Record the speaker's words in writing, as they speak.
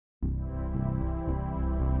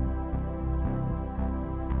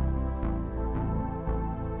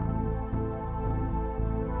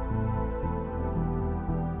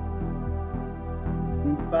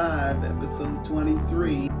5, episode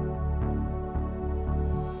 23.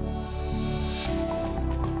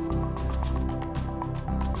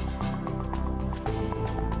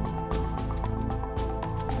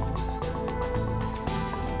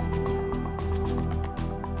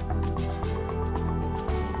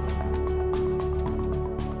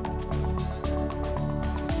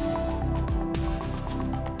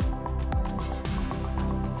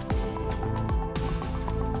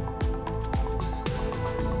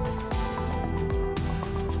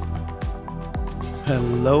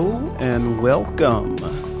 Hello and welcome.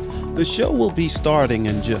 The show will be starting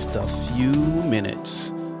in just a few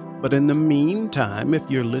minutes. But in the meantime, if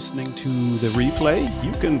you're listening to the replay,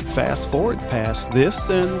 you can fast forward past this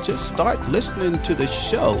and just start listening to the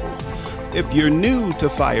show. If you're new to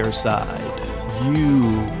Fireside,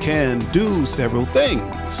 you can do several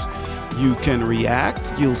things. You can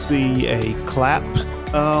react. You'll see a clap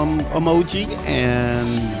emoji and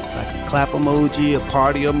like a clap emoji, a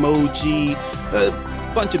party emoji, a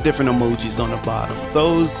bunch of different emojis on the bottom.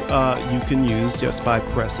 Those you can use just by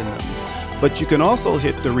pressing them. But you can also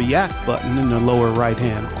hit the react button in the lower right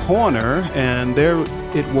hand corner, and there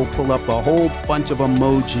it will pull up a whole bunch of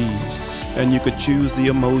emojis. And you could choose the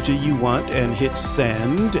emoji you want and hit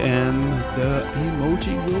send, and the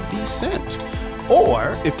emoji will be sent.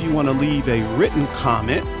 Or if you want to leave a written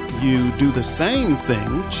comment, you do the same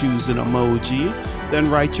thing, choose an emoji, then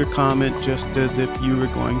write your comment just as if you were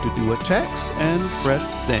going to do a text and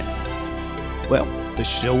press send. Well, the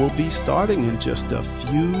show will be starting in just a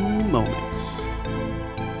few moments.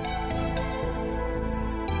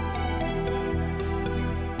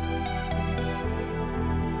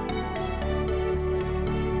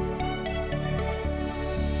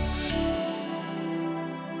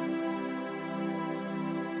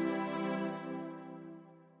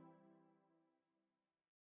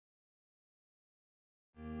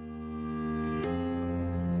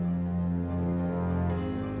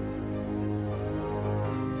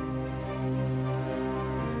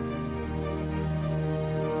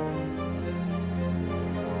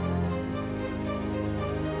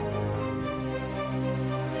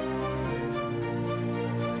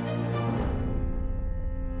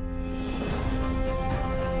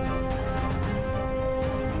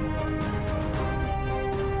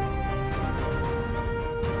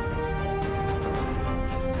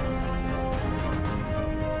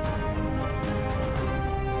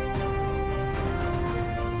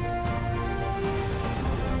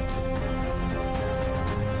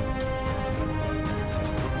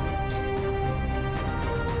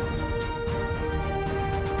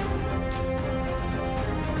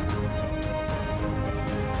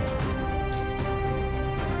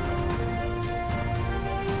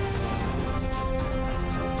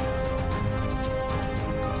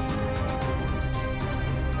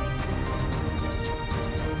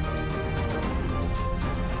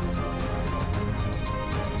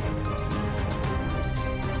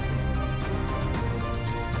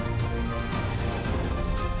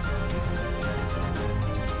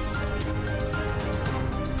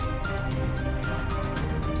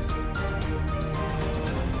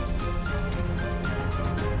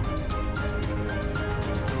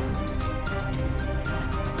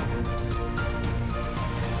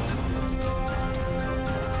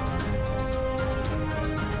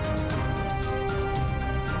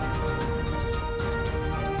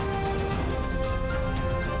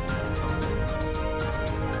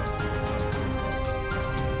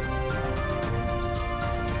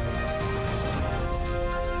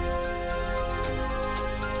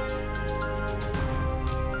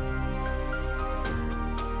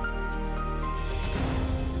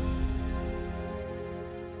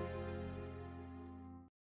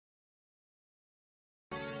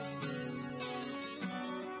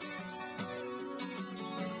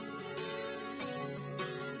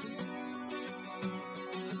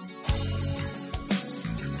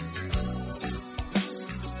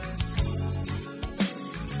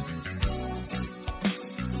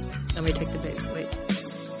 Let me take the bait. Wait.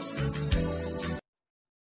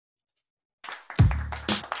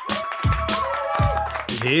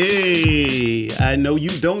 Hey, I know you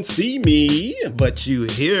don't see me, but you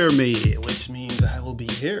hear me, which means I will be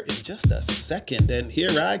here in just a second. And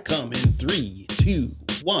here I come in 3, 2,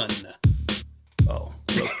 1. Oh,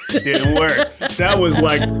 look, it didn't work. That was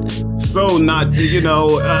like so not,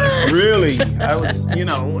 really. I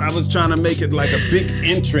was trying to make it like a big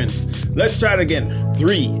entrance. Let's try it again.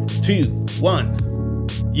 3, 2, 1.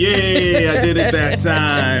 Yay, I did it that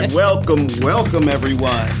time. Welcome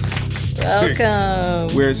everyone.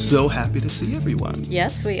 Welcome. We're so happy to see everyone.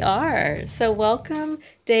 Yes, we are. So welcome,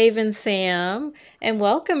 Dave and Sam, and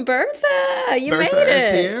welcome, Bertha. You Bertha made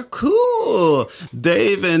is it. here. Cool.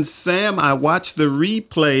 Dave and Sam, I watched the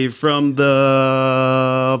replay from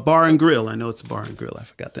the Bar and Grill. I know it's Bar and Grill. I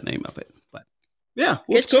forgot the name of it. But yeah,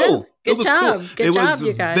 it was Good cool. job. Good It was job. cool. Good it job, was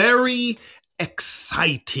you guys. very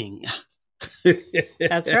exciting.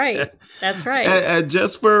 That's right. That's right. And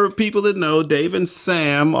just for people to know, Dave and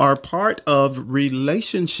Sam are part of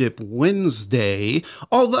Relationship Wednesday,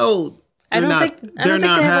 although they're not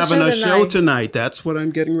having a show tonight. That's what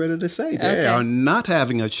I'm getting ready to say. They are not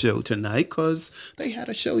having a show tonight because they had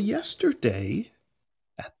a show yesterday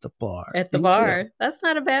at the bar. At the bar. That's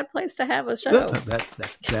not a bad place to have a show.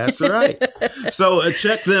 That's right. So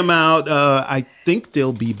check them out. I think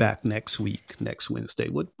they'll be back next week. Next Wednesday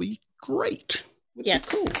would be great. Yes.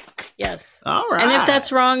 Cool. Yes. All right. And if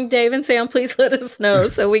that's wrong, Dave and Sam, please let us know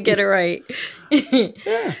so we get it right.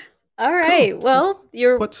 Yeah. All right. Cool. Well,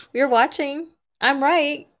 you're watching. I'm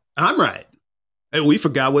right. I'm right. Hey, we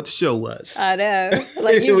forgot what the show was. I know.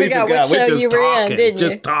 Like you forgot what show you were in, didn't you?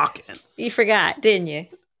 Just talking. You forgot, didn't you?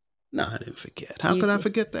 No, I didn't forget. How could I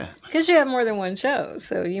forget that? Because you have more than one show,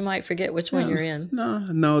 so you might forget which one you're in.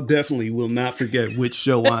 No, definitely will not forget which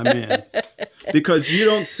show I'm in. Because you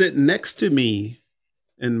don't sit next to me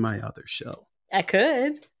in my other show. I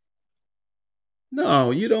could.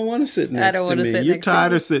 No, you don't want to sit next to me. You're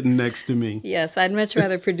tired of sitting next to me. Yes, I'd much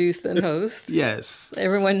rather produce than host. Yes.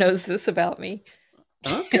 Everyone knows this about me.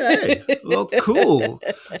 Okay. Well, cool.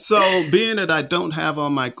 So, being that I don't have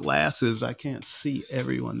on my glasses, I can't see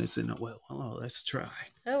everyone that's in it. Well, hello, let's try.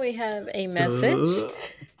 Oh, we have a message.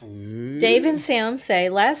 Dave and Sam say,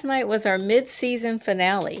 last night was our mid-season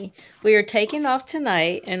finale. We are taking off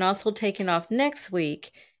tonight and also taking off next week,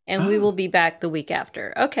 and we will be back the week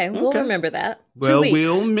after. Okay, we'll remember that. Well,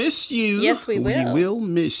 we'll miss you. Yes, we will. We will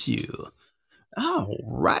miss you. All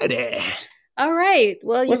righty. All right.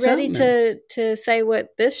 Well, you ready to say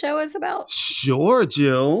what this show is about? Sure,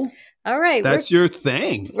 Jill. All right. That's your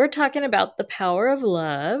thing. We're talking about the power of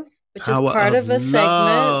love, which is part of a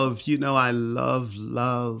segment. You know, I love.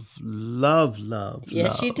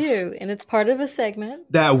 Yes, you do. And it's part of a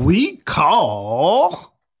segment that we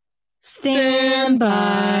call Stand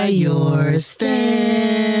by Your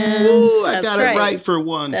Stance. Ooh, I got it right for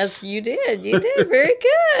once. You did. You did. Very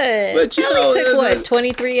good. But you know, took what,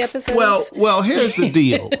 23 episodes? Well, here's the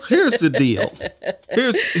deal. Here's the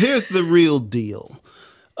real deal.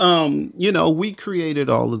 You know, we created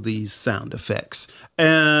all of these sound effects.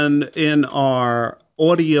 And in our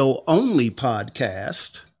audio only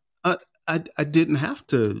podcast, I didn't have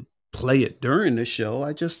to play it during the show.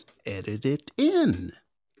 I just edited it in.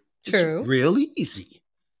 True. It's real easy.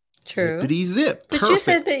 True. Zippity zip. But Perfect you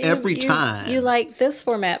said that every time. You like this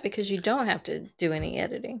format because you don't have to do any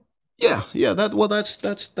editing. Yeah.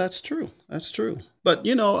 That's true. That's true. But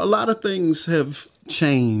you know, a lot of things have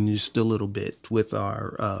changed a little bit with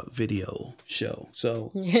our video show.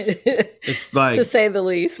 So it's like, to say the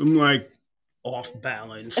least, I'm like off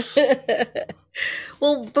balance.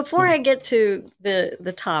 Well, before I get to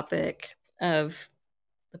the topic of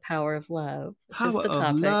the power of love, which is the topic.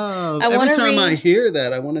 Of love. Every time I hear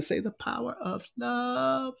that, I want to say the power of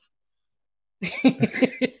love.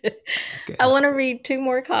 Okay. I want to read two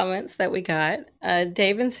more comments that we got.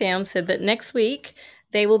 Dave and Sam said that next week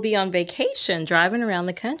they will be on vacation driving around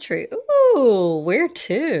the country. Ooh, where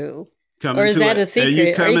to? Or is that a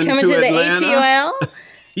secret? Are you coming to the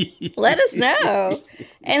ATOL? Let us know.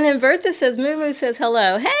 And then Bertha says, Moo Moo says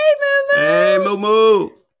hello. Hey, Moo Moo. Hey, Moo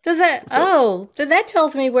Moo. Does that? Then that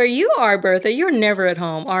tells me where you are, Bertha. You're never at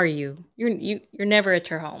home, are you? You're never at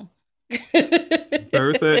your home.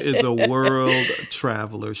 Bertha is a world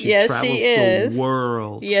traveler. She travels the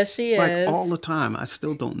world. Yes, she is. Like all the time. I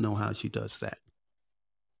still don't know how she does that.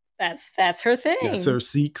 That's her thing. That's her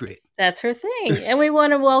secret. That's her thing. And we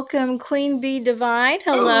want to welcome Queen Bee Divine.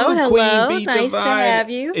 Hello. Queen Bee nice Divine. To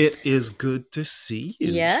have you. It is good to see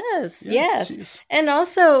you. Yes. And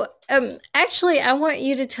also, actually, I want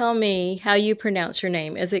you to tell me how you pronounce your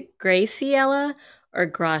name. Is it Graciela or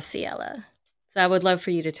Graciela? So I would love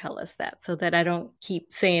for you to tell us that so that I don't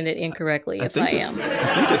keep saying it incorrectly if I am.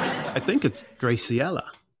 I think it's Graciela.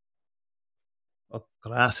 Or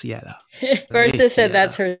Graciela. Bertha said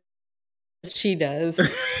that's her. She does.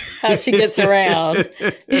 How she gets around.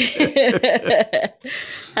 Gets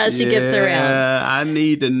around. I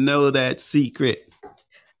need to know that secret.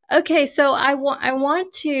 Okay, so I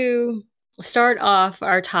want to start off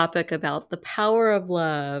our topic about the power of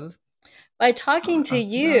love by talking to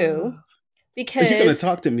you. Love. Because you're going to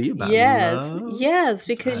talk to me about love? Yes,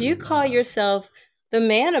 because you call yourself the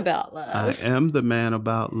man about I love. am the man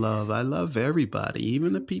about love. I love everybody,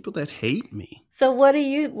 even the people that hate me. So what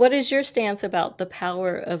is your stance about the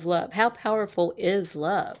power of love? How powerful is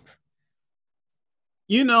love?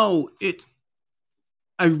 I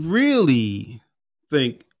really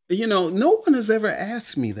think, no one has ever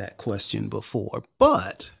asked me that question before.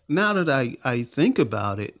 But now that I think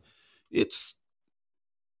about it, it's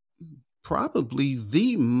probably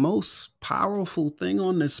the most powerful thing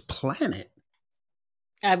on this planet.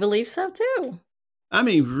 I believe so too. I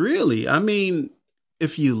mean, really. I mean,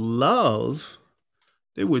 if you love,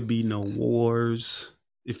 there would be no wars.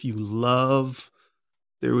 If you love,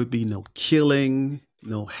 there would be no killing,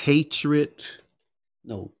 no hatred,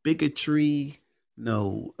 no bigotry,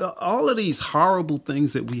 no, all of these horrible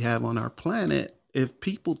things that we have on our planet. If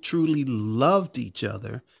people truly loved each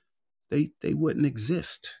other, they wouldn't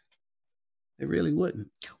exist. They really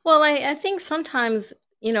wouldn't. Well, I think sometimes,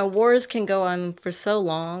 wars can go on for so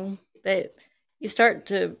long that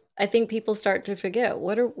I think people start to forget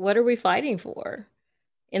what are we fighting for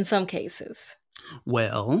in some cases.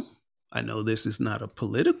 Well, I know this is not a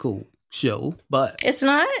political show, but it's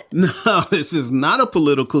not. No, this is not a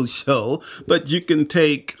political show. But you can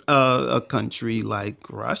take a country like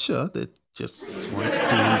Russia that just wants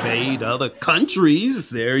to invade other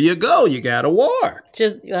countries. There you go. You got a war.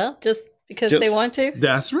 Just because they want to.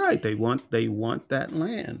 That's right. They want that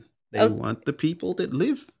land. They want the people that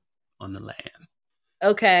live on the land.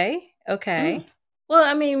 Okay. Yeah. Well,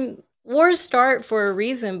 I mean, wars start for a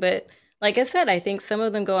reason, but like I said, I think some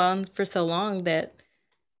of them go on for so long that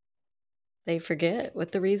they forget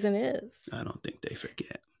what the reason is. I don't think they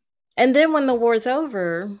forget. And then when the war's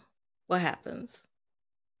over, what happens?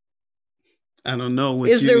 I don't know.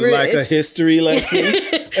 Would you like a history lesson?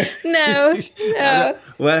 No.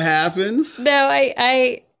 What happens? No,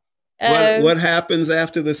 what happens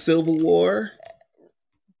after the Civil War?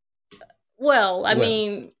 Well, I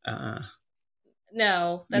mean,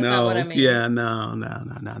 no, that's not what I mean. Yeah, no.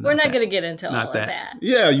 We're not going to get into all of that.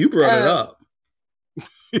 Yeah, you brought it up.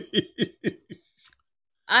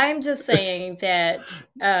 I'm just saying that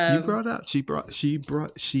you brought it up. She brought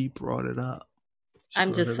it up.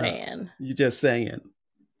 I'm just saying. You're just saying.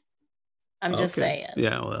 I'm just saying.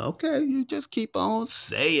 Yeah, well, okay. You just keep on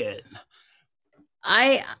saying.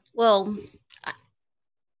 I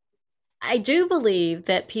do believe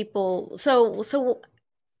that people. So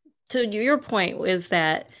to your point is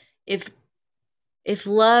that if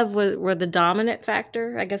love were the dominant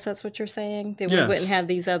factor, I guess that's what you're saying, then we wouldn't have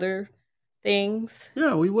these other things.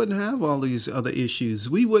 Yeah, we wouldn't have all these other issues.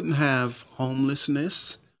 We wouldn't have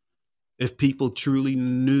homelessness if people truly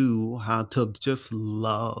knew how to just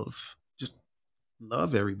love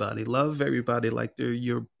everybody. Love everybody like they're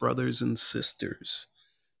your brothers and sisters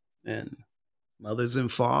and mothers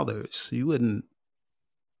and fathers. You wouldn't,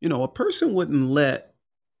 a person wouldn't let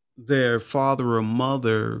their father or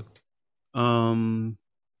mother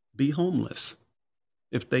be homeless.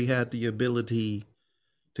 If they had the ability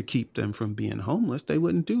to keep them from being homeless, they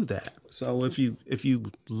wouldn't do that. So if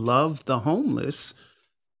you love the homeless,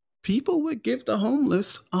 people would give the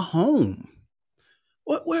homeless a home.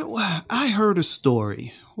 What I heard a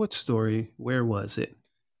story. What story? Where was it?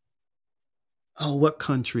 Oh, what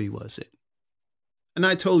country was it? And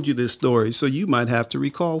I told you this story, so you might have to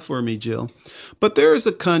recall for me, Jill. But there is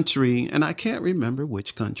a country, and I can't remember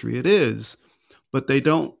which country it is, but they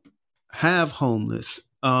don't have homeless.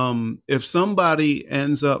 If somebody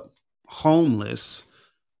ends up homeless,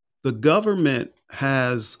 the government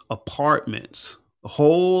has apartments,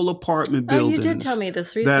 whole apartment buildings. You did tell me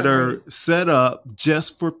this recently. That are set up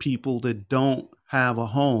just for people that don't have a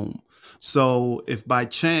home. So if by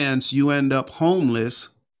chance you end up homeless,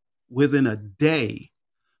 within a day,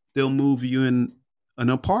 they'll move you in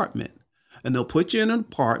an apartment. And they'll put you in an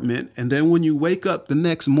apartment. And then when you wake up the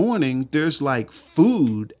next morning, there's like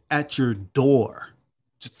food at your door.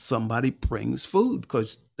 Just somebody brings food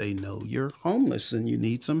because they know you're homeless and you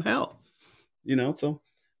need some help.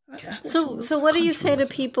 So what do you say to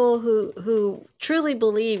people who truly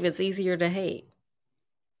believe it's easier to hate?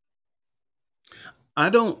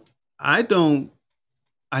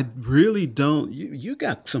 I really don't. You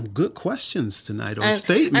got some good questions tonight or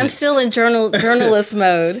statements. I'm still in journalist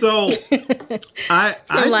mode. So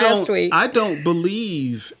last week. I don't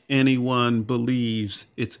believe anyone believes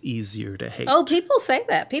it's easier to hate. Oh, people say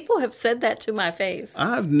that. People have said that to my face.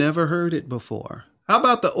 I've never heard it before. How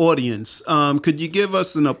about the audience? Could you give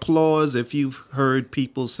us an applause if you've heard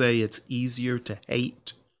people say it's easier to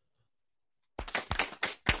hate?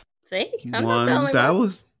 See, I'm not the only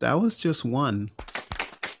one. That was just one.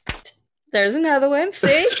 There's another one.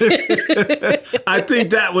 See? I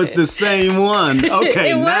think that was the same one.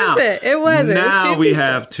 Okay, It wasn't.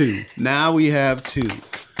 Now we have two.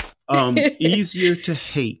 Easier to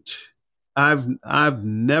hate. I've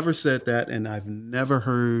never said that, and I've never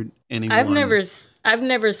heard anyone. I've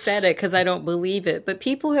never said it because I don't believe it. But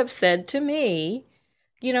people have said to me,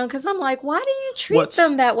 because I'm like, why do you treat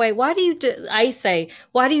them that way? Why do you? I say,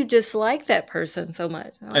 why do you dislike that person so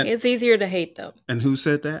much? Like, it's easier to hate them. And who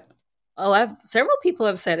said that? Oh, several people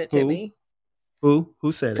have said it to me. Who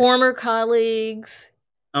said it? Former colleagues.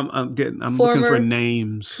 I'm looking for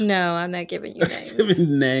names. No, I'm not giving you names.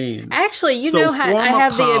 Names. Actually, how I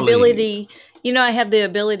have the ability. I have the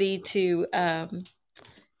ability to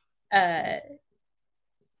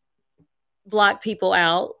block people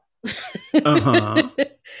out. Uh-huh.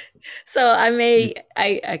 So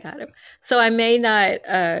I got him. So I may not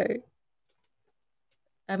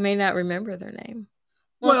remember their name.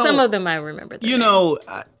 Well, some of them I remember their name.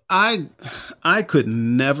 I could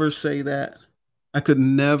never say that. I could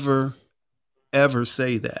never, ever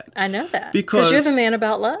say that. I know that. Because you're the man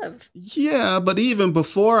about love. Yeah, but even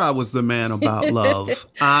before I was the man about love,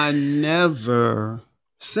 I never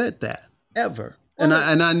said that, ever. Well,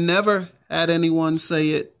 and I never had anyone say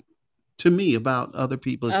it to me about other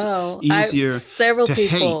people. It's easier several to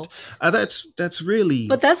people. hate. That's really...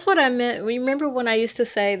 But that's what I meant. Remember when I used to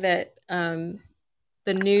say that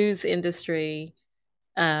the news industry...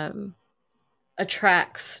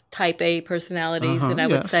 attracts type A personalities, and I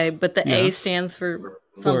would say, but the A stands for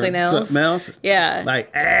something else. Something else? Yeah. Like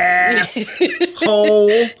ass, hole.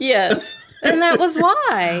 Yes. And that was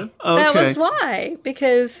why. Okay. That was why.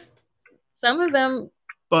 Because some of them,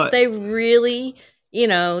 they really,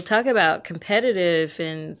 talk about competitive,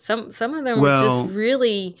 and some of them just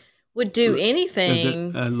really would do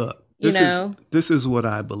anything. Look. This is what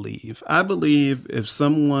I believe. I believe if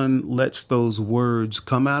someone lets those words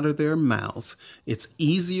come out of their mouth, it's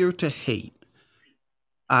easier to hate.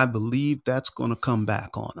 I believe that's going to come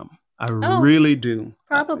back on them. I really do.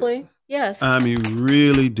 Probably. Yes. I mean,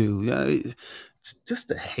 really do. Just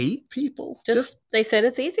to hate people. They said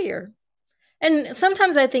it's easier. And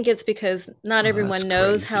sometimes I think it's because not everyone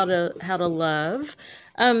knows how to love.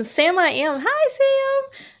 Sam I Am, hi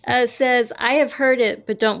Sam, says, I have heard it,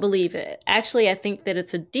 but don't believe it. Actually, I think that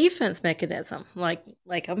it's a defense mechanism,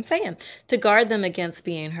 like I'm saying, to guard them against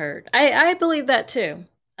being hurt. I believe that too.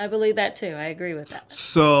 I agree with that.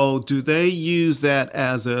 So do they use that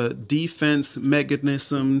as a defense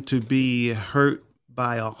mechanism to be hurt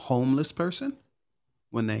by a homeless person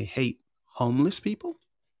when they hate homeless people?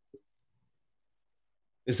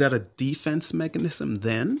 Is that a defense mechanism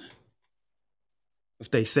then? If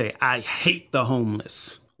they say, I hate the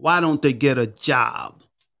homeless, why don't they get a job?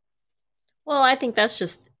 Well, I think that's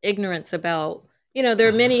just ignorance about, there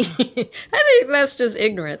are many, I think that's just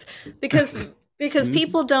ignorance because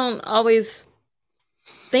people don't always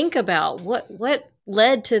think about what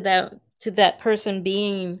led to that person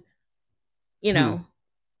being,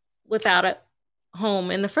 without a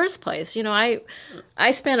home in the first place.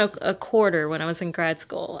 I spent a quarter when I was in grad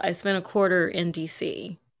school. I spent a quarter in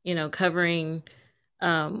DC, covering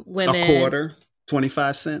women. A quarter?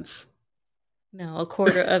 25 cents? No, a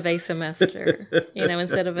quarter of a semester.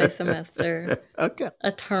 Instead of a semester. Okay.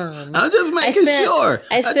 A term. I'm just making sure.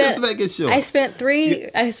 I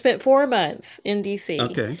spent 4 months in DC.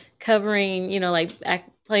 Okay. Covering,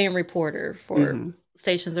 playing reporter for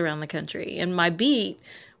stations around the country. And my beat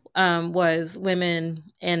was women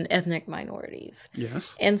and ethnic minorities.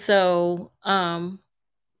 Yes. And so,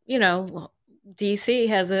 DC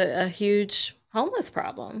has a huge homeless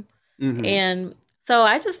problem. Mm-hmm. And so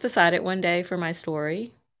I just decided one day for my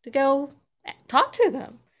story to go talk to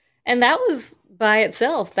them. And that was by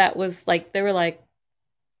itself, that was like, they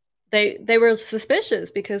were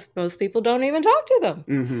suspicious because most people don't even talk to them,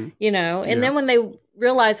 and then when they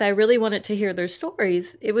realized I really wanted to hear their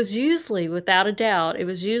stories, it was usually, without a doubt,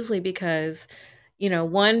 because,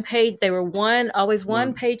 they were always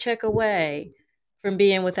one paycheck away from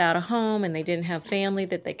being without a home, and they didn't have family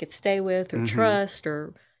that they could stay with or trust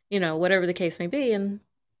or, whatever the case may be. And,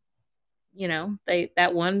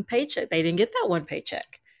 that one paycheck, they didn't get that one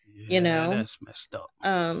paycheck, that's messed up.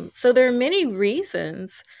 So there are many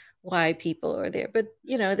reasons why people are there, but,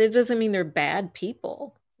 that doesn't mean they're bad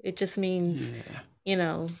people. It just means,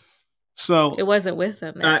 so it wasn't with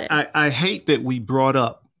them. I hate that we brought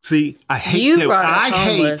up, I hate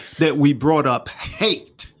that we brought up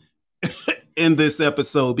hate in this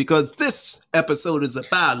episode because this episode is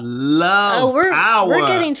about love power. We're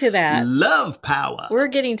getting to that. Love power. We're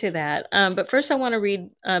getting to that. But first I want to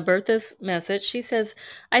read Bertha's message. She says,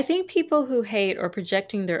 I think people who hate are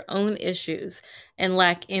projecting their own issues and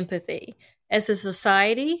lack empathy. As a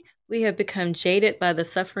society, we have become jaded by the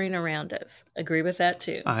suffering around us. Agree with that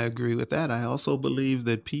too. I agree with that. I also believe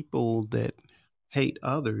that people that hate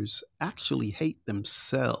others actually hate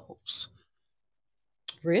themselves.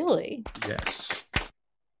 Really? Yes.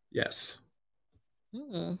 Yes.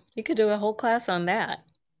 You could do a whole class on that.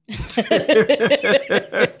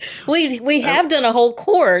 we have done a whole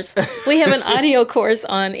course. We have an audio course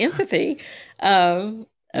on empathy. Yes,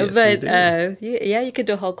 but you could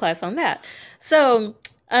do a whole class on that. So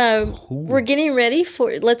we're getting ready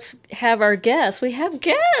let's have our guests. We have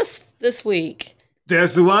guests this week.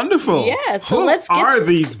 That's wonderful. Yeah. So Who are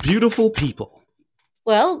these beautiful people?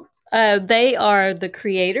 Well, they are the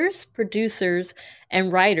creators, producers,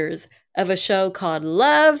 and writers of a show called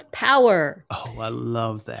Love Power. Oh, I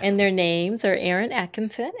love that. And their names are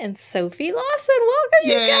Atkinson and Sophie Lawson. Welcome,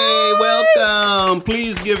 you guys. Welcome.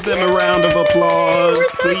 Please give them a round of applause. We're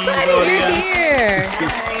so excited audience. You're here.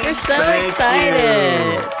 We're so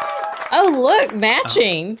excited. Oh, look,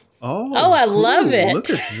 matching. Oh, I love it. Look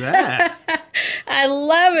at that. I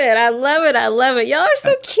love it. I love it. I love it. Y'all are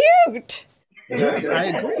so cute. Yes, I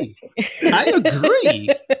agree.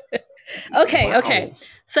 Okay.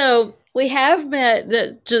 So we have met,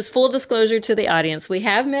 just full disclosure to the audience, we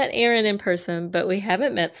have met Aaron in person, but we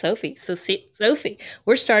haven't met Sophie. So Sophie,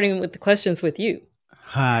 we're starting with the questions with you.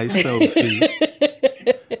 Hi, Sophie.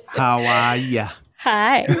 How are ya?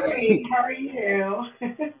 Hi. Great. How are you?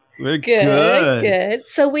 We're good.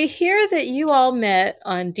 So we hear that you all met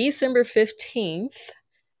on December 15th,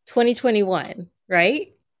 2021,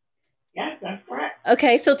 right? Yes, that's correct.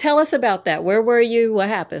 Okay, so tell us about that. Where were you? What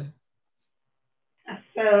happened?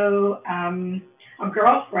 So a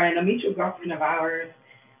girlfriend, a mutual girlfriend of ours,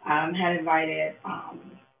 had invited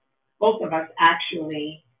both of us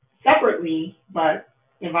actually separately, but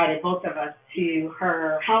invited both of us to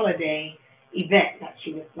her holiday event that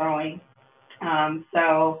she was throwing.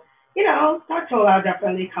 So, I told her I'll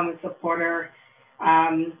definitely come and support her.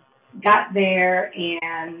 Got there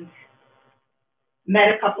and met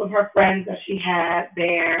a couple of her friends that she had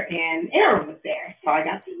there, and Aaron was there. So I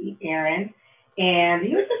got to meet Aaron, and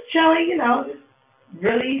he was just chilling, just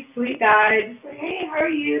really sweet guy. Just like, hey, how are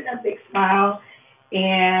you? That big smile.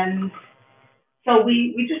 And so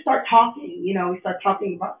we just start talking. We start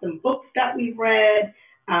talking about some books that we read.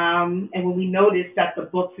 And when we noticed that the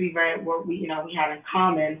books we read we had in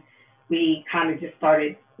common, we kind of just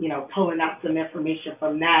started, pulling out some information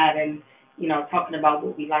from that and, talking about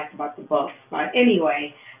what we liked about the books. But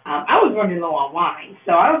anyway, I was running low on wine.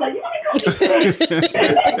 So I was like, you want to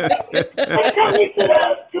come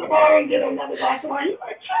to the bar and get another glass of wine? He's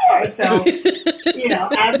like, sure. So,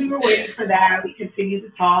 as we were waiting for that, we continued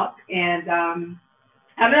to talk. And I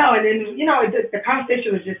don't know. And then, the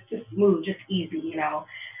conversation was just smooth, just easy,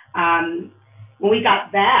 When we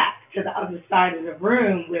got back to the other side of the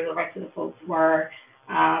room where the rest of the folks were,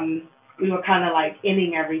 we were kind of like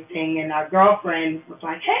ending everything. And our girlfriend was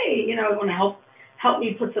like, hey, want to help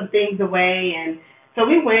me put some things away. And so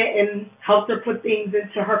we went and helped her put things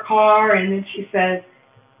into her car. And then she says,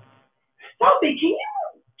 Sophie, can you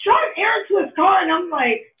drive Aaron to his car? And I'm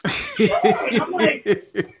like, sure. I'm like,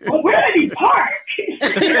 well, where did he park?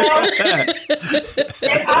 And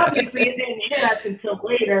obviously it didn't hit us until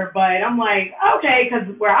later, but I'm like, okay,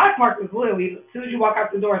 because where I parked was literally, as soon as you walk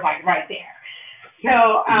out the door, it's like right there.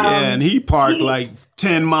 So and he parked like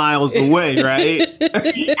 10 miles away, right?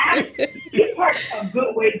 he parked a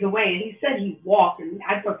good ways away, and he said he walked, and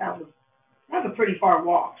I thought that was a pretty far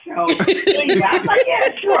walk. So anyway, I was like,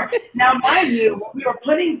 yeah, sure. Now, mind you, when we were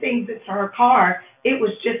putting things into her car, it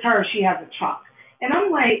was just her. She has a truck. And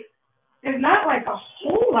I'm like, there's not like a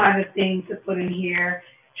whole lot of things to put in here.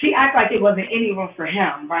 She acted like it wasn't any room for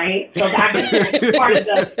him, right? So that was part of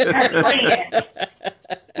her plan.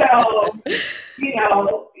 So,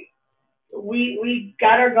 we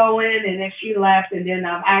got her going, and then she left, and then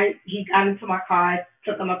he got into my car,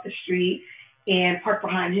 took him up the street, and parked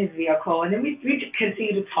behind his vehicle, and then we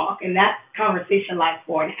continued to talk, and that conversation lasted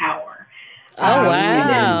for an hour. Oh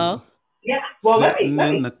wow! Yeah. Well, sitting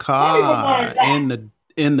in the car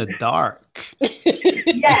in the dark.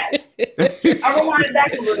 Yes. I rewinded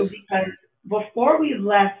back a little because before we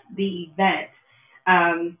left the event,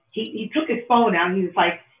 he took his phone out and he was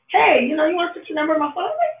like, hey, you want to put your number on my phone? I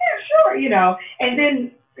was like, yeah, sure, And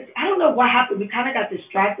then I don't know what happened. We kind of got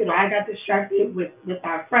distracted, or I got distracted with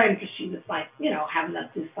our friend because she was like, having us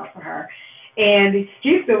do stuff for her. And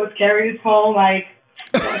Houston was carrying his phone like,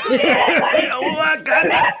 oh, I got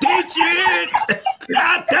the digits.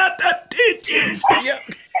 I got the digits. Yep.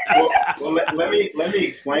 Well, let me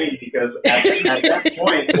explain, because at that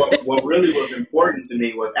point, what really was important to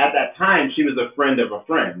me was, at that time, she was a friend of a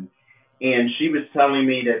friend. And she was telling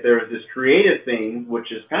me that there was this creative thing,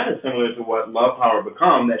 which is kind of similar to what Love Power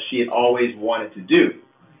Become, that she had always wanted to do.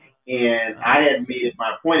 And I had made it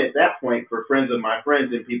my point at that point for friends of my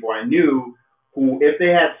friends and people I knew who, if they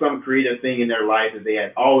had some creative thing in their life that they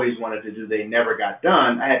had always wanted to do, they never got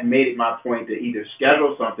done, I had made it my point to either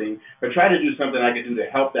schedule something or try to do something I could do to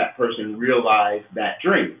help that person realize that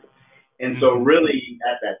dream. And so really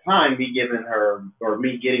at that time, me getting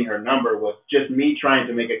her number was just me trying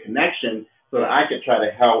to make a connection so that I could try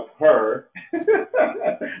to help her.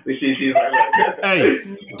 She's like, hey,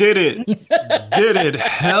 did it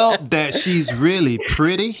help that she's really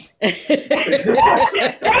pretty?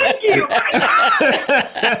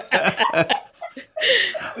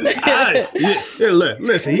 thank you.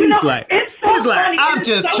 Listen, he's like, I'm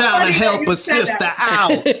just trying to help a sister out.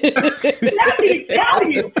 Let me tell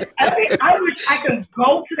you, I wish I could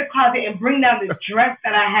go to the closet and bring down the dress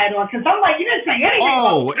that I had on, because I'm like, you didn't say anything.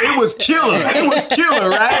 Oh, it was killer. It was killer,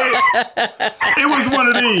 right? It was one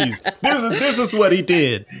of these. This is what he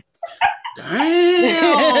did.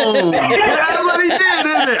 Damn, that's what he did,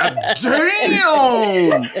 isn't it?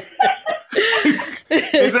 Damn.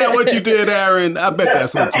 Is that what you did, Aaron? I bet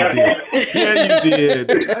that's what you did. Yeah, you did.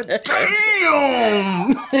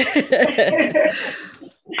 Damn.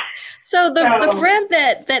 So the friend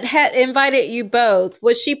that had invited you both,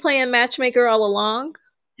 was she playing matchmaker all along?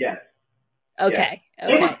 Yes. Okay. Yeah.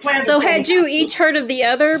 Okay. So had you each heard of the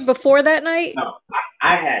other before that night? No,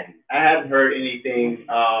 I hadn't. I hadn't heard anything.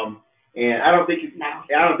 And I don't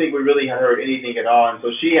think we really had heard anything at all. And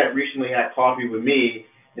so she had recently had coffee with me,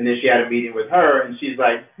 and then she had a meeting with her, and she's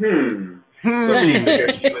like, So she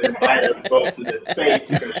figured she would invite us both to this space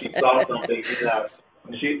because she saw something,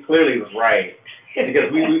 and she clearly was right.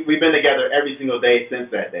 Because we've been together every single day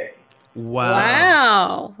since that day.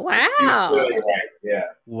 Wow. She was clearly right. Yeah.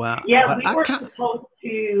 Wow. Yeah, we were supposed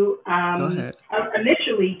to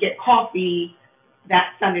initially get coffee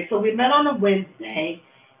that Sunday. So we met on a Wednesday.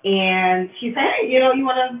 And she said, hey, you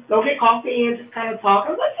want to go get coffee and just kind of talk? I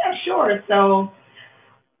was like, yeah, sure. So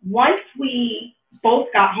once we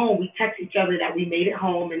both got home, we texted each other that we made it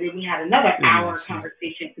home, and then we had another hour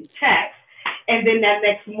conversation through text. And then that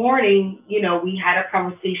next morning, we had a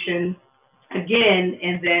conversation again.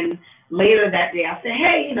 And then later that day, I said,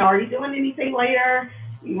 hey, are you doing anything later?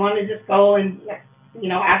 You want to just go and,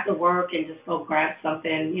 after work and just go grab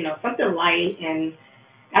something, something light. And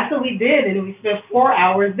that's what we did, and we spent 4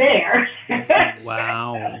 hours there.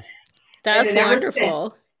 Wow. That's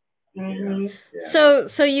wonderful. Mm-hmm. Yeah.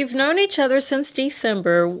 So you've known each other since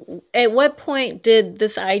December. At what point did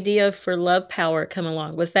this idea for Love Power come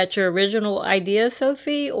along? Was that your original idea,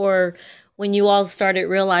 Sophie? Or when you all started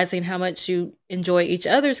realizing how much you enjoy each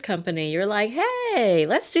other's company, you're like, hey,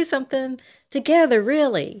 let's do something together,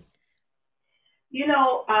 really?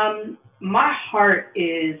 My heart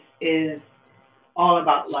is all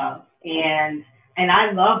about love, and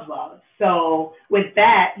I love love. So with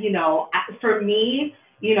that, for me,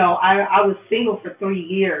 I was single for 3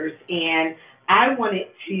 years, and I wanted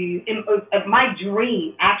to, my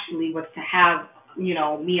dream actually was to have,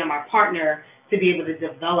 me and my partner to be able to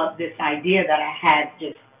develop this idea that I had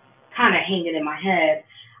just kind of hanging in my head.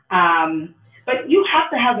 But you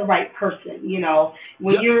have to have the right person,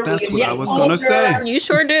 That's what I was going to say. You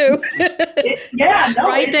sure do.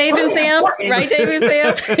 Right, Dave and Sam? Right, Dave and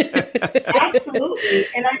Sam? Absolutely.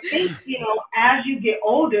 And I think, as you get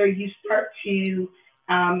older, you start to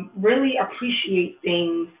really appreciate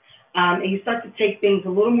things, and you start to take things a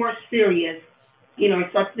little more serious. You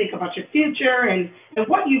start to think about your future and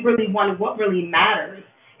what you really want and what really matters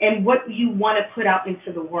and what you want to put out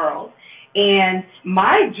into the world. And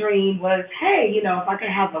my dream was, hey, if I could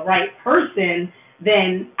have the right person,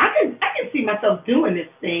 then I can see myself doing this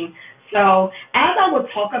thing. So as I would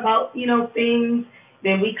talk about, things,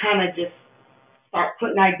 then we kind of just start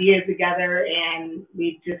putting ideas together, and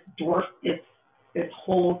we just dwarfed this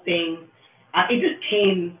whole thing. It just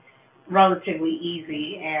came relatively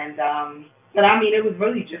easy, and but I mean, it was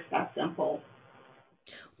really just that simple.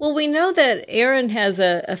 Well, we know that Aaron has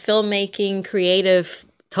a filmmaking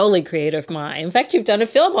totally creative mind. In fact, you've done a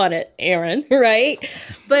film on it, Aaron, right?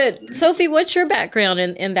 But Sophie, what's your background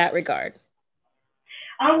in that regard?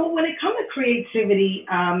 Well, when it comes to creativity,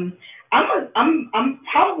 I'm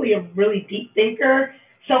probably a really deep thinker.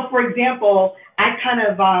 So, for example, I kind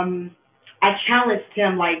of I challenged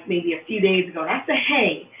him like maybe a few days ago, and I said,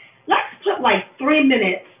 hey, let's put like 3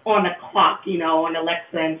 minutes on the clock, on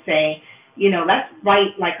Alexa and say, let's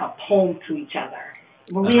write like a poem to each other.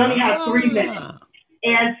 Well, we only have 3 minutes.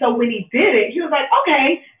 And so when he did it, he was like,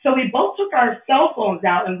 okay. So we both took our cell phones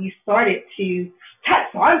out and we started to type.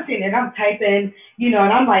 So I'm sitting and I'm typing, and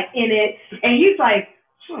I'm like in it. And he's like,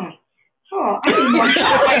 I need more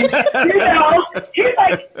time. He's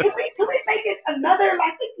like, can we make it another?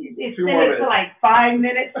 I think it's finished to like 5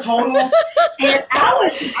 minutes total. And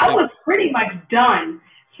I was pretty much done.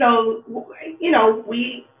 So,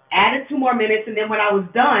 we added 2 more minutes. And then when I was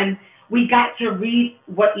done, we got to read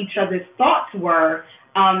what each other's thoughts were.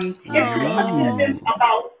 It could have been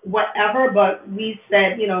about whatever, but we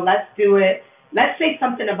said, let's do it. Let's say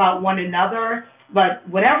something about one another, but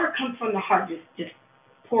whatever comes from the heart, just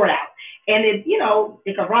pour it out. And it,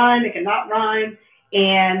 it can rhyme, it can not rhyme.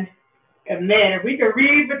 And man, if we could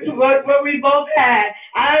read what we both had,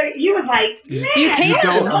 you was like, man.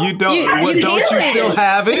 Don't you still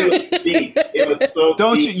have it? It was so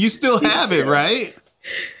don't deep. you still have it, right?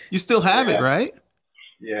 You still have it, right?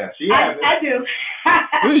 Yeah, she has it. I do.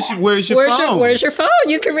 Where's your phone? Where's your phone?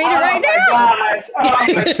 You can read it right now. Gosh.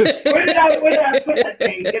 Where did I put that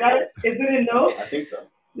thing? Is it in notes? I think so.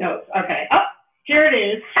 Notes. Okay. Oh, here it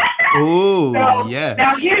is. Ooh, so, yes.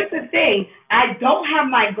 Now here's the thing. I don't have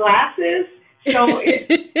my glasses, so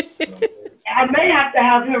I may have to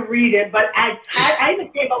have him read it. But I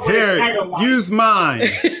even came up with a title. Use mine.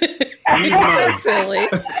 So silly.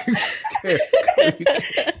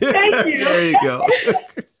 Thank you. There you go.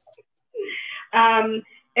 And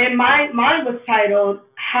mine was titled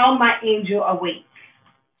 "How My Angel Awaits."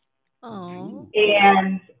 Oh.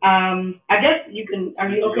 And I guess you can. Are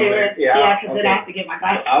you okay with it? Yeah, because then I have to get my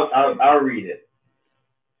glasses. I'll read it.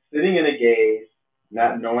 Sitting in a gaze,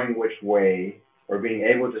 not knowing which way, or being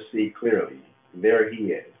able to see clearly, there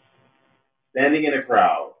he is. Standing in a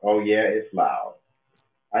crowd, oh yeah, it's loud.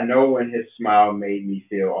 I know when his smile made me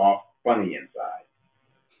feel all funny inside.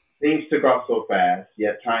 Things took off so fast,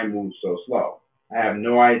 yet time moved so slow. I have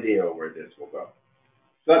no idea where this will go.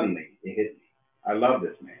 Suddenly, it hit me. I love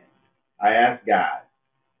this man. I asked God,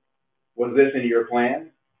 was this in your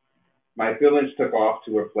plan? My feelings took off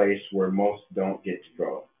to a place where most don't get to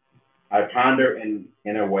go. I ponder in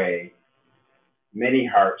a way many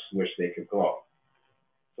hearts wish they could glow.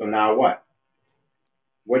 So now what?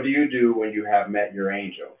 What do you do when you have met your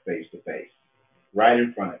angel face to face, right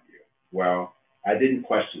in front of you? Well, I didn't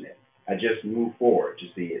question it. I just moved forward to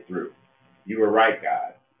see it through. You were right,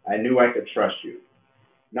 God. I knew I could trust you.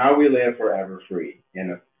 Now we live forever free,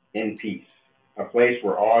 in peace, a place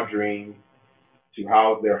where all dream to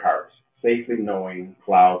house their hearts, safely knowing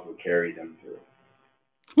clouds will carry them through.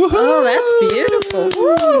 Woo-hoo! Oh, that's beautiful.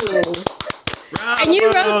 Woo. And you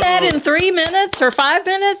wrote that in 3 minutes or 5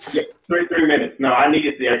 minutes? Yeah, 3 minutes. No, I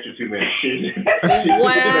needed the extra 2 minutes.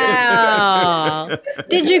 Wow.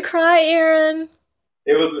 Did you cry, Aaron?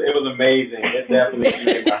 It was amazing. It definitely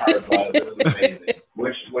made my heart buzz. It was amazing.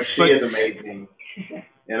 Which she is amazing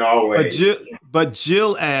in all ways. But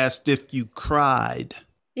Jill asked if you cried.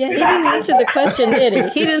 Yeah, he didn't answer the question, did he?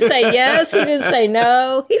 He didn't say yes. He didn't say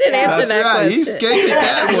no. He didn't answer that question. He skated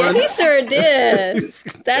that one. Yeah, he sure did.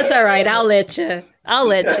 That's all right. I'll let you. All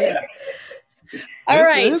right.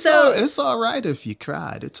 It's all right if you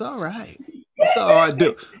cried. It's all right. It's all right.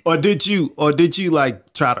 Or did you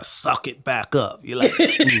like try to suck it back up? You're like,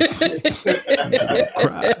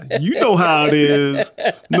 cry. You know how it is.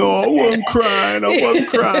 No, I wasn't crying.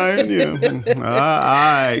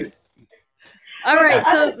 Yeah. All right.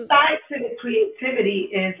 So aside to the creativity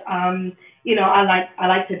is, I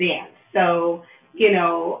like to dance. So,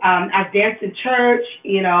 I've danced in church.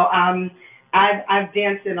 I've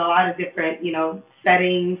danced in a lot of different,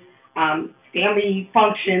 settings, family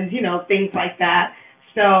functions, things like that.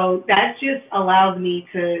 So that just allows me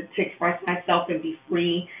to express myself and be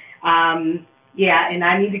free. And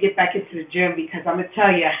I need to get back into the gym because I'm gonna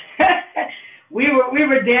tell you, we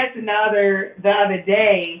were dancing the other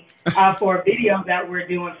day for a video that we're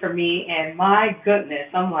doing for me, and my goodness,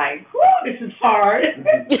 I'm like, whoo, this is hard.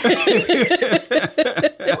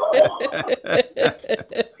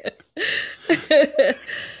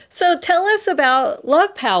 So tell us about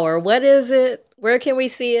Love Power. What is it? Where can we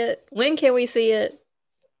see it? When can we see it?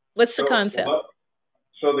 What's the concept?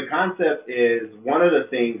 So the concept is one of the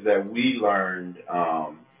things that we learned,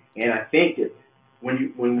 and I think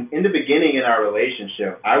when in the beginning in our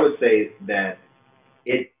relationship, I would say that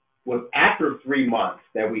it was after 3 months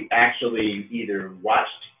that we actually either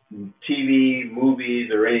watched TV,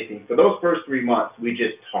 movies, or anything. For those first 3 months, we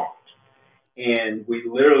just talked. And we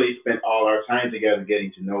literally spent all our time together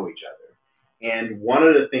getting to know each other. And one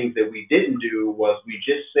of the things that we didn't do was we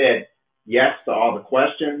just said, Yes to all the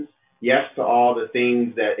questions. Yes to all the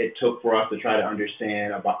things that it took for us to try to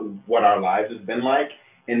understand about what our lives has been like.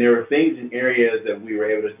 And there were things in areas that we were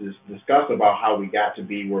able to discuss about how we got to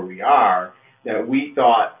be where we are that we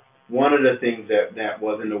thought one of the things that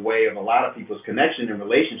was in the way of a lot of people's connection and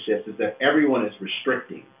relationships is that everyone is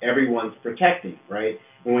restricting. Everyone's protecting, right?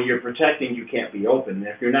 And when you're protecting, you can't be open. And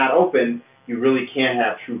if you're not open, you really can't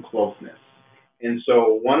have true closeness. And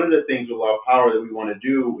so one of the things with Love Power that we want to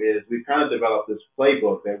do is we've kind of developed this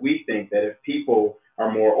playbook that we think that if people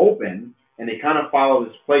are more open and they kind of follow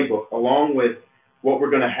this playbook along with what we're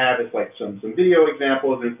going to have is like some video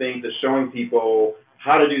examples and things that showing people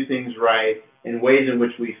how to do things right and ways in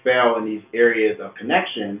which we fail in these areas of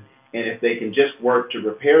connection. And if they can just work to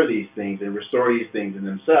repair these things and restore these things in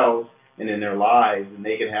themselves and in their lives, and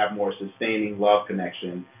they can have more sustaining love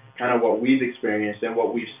connection, kind of what we've experienced and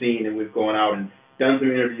what we've seen, and we've gone out and done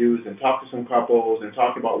some interviews and talked to some couples and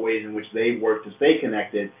talked about ways in which they've worked to stay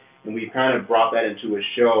connected. And we've kind of brought that into a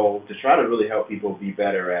show to try to really help people be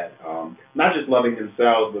better at not just loving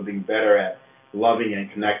themselves, but being better at loving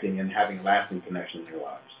and connecting and having lasting connection in their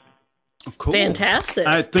lives. Cool. Fantastic.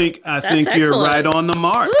 I think you're right on the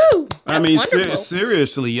mark. Woo, I mean,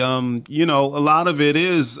 seriously, you know, a lot of it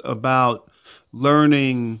is about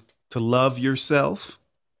learning to love yourself,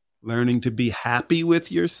 learning to be happy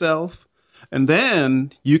with yourself, and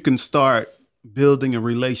then you can start building a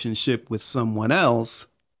relationship with someone else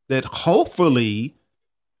that hopefully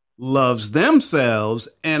loves themselves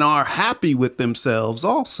and are happy with themselves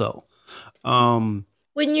also.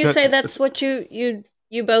 Wouldn't you say that's what you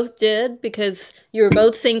both did, because you were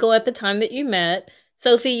both single at the time that you met?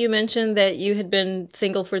 Sophie, you mentioned that you had been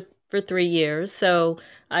single for 3 years. So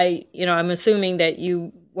I'm assuming that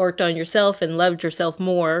you worked on yourself and loved yourself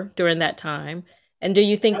more during that time. And do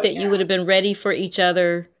you think that you would have been ready for each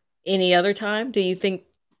other any other time? Do you think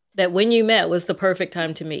that when you met was the perfect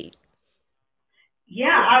time to meet?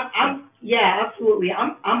 Yeah, absolutely.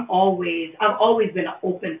 I've always been an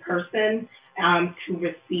open person to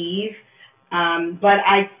receive. But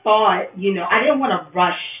I thought, I didn't want to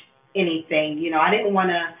rush anything. I didn't want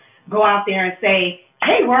to go out there and say,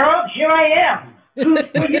 "Hey world, here I am. Who's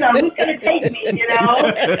going to take me?" So,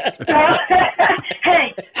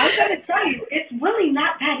 hey, I'm going to tell you, it's really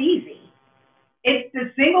not that easy. It's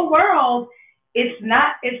the single world. It's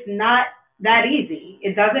not that easy.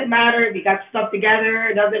 It doesn't matter if you got stuff together.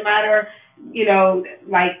 It doesn't matter,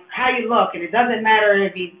 like how you look, and it doesn't matter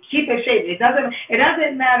if you keep in shape. It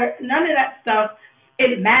doesn't matter. None of that stuff.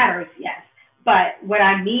 It matters, yes. But what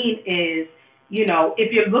I mean is,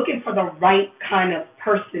 if you're looking for the right kind of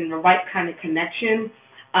person, the right kind of connection,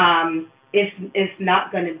 it's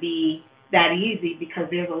not going to be that easy, because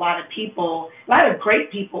there's a lot of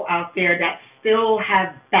great people out there that still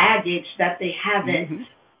have baggage that they haven't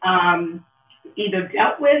either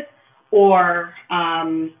dealt with or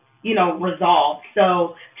resolved.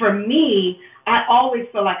 So for me, I always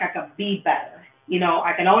feel like I could be better.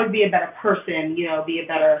 I can always be a better person, be a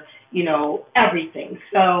better, everything.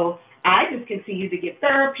 So I just continue to get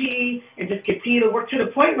therapy and just continue to work, to the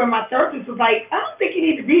point where my therapist was like, "I don't think you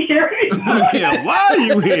need to be here anymore." Yeah, why are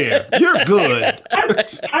you here? You're good. I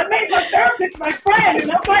made my therapist my friend,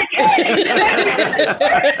 and I'm like, hey.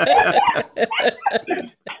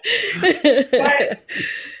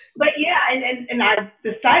 But yeah, and I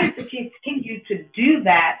decided to continue to do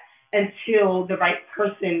that until the right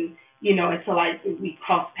person, until we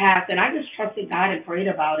crossed paths. And I just trusted God and prayed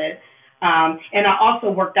about it. And I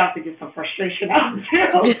also worked out to get some frustration out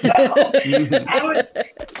too. So I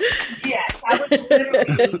was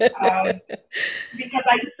literally, because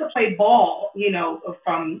I used to play ball,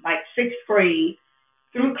 from like 6th grade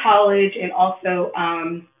through college, and also,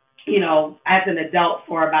 as an adult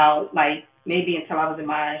for about maybe until I was in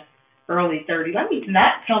my early 30s. Let me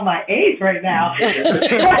not tell my age right now.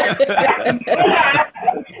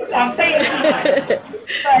 I'm saying,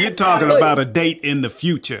 you're talking about a date in the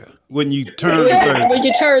future when you turn 30. When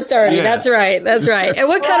you turn 30, yes. That's right. And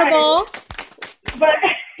what kind of ball? But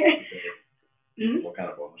what kind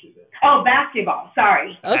of ball she said? Oh, basketball.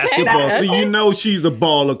 Sorry. Okay. Basketball. So she's a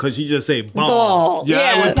baller because she just say ball.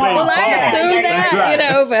 Yeah. I would play well, ball. I assumed that, right.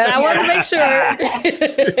 but I want to make sure.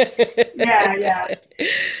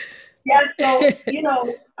 Yeah, so,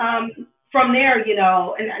 from there,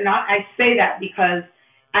 and I say that because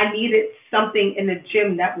I needed something in the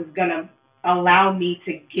gym that was going to allow me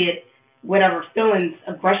to get whatever feelings,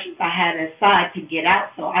 aggressions I had inside to get out.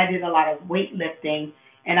 So I did a lot of weightlifting,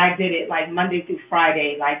 and I did it Monday through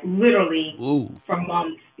Friday, literally for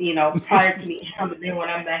months, prior to meeting him. And then when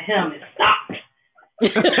I met him, it stopped.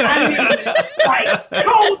 I mean, like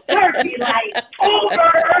cold turkey, like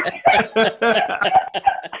over.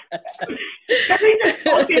 Because he just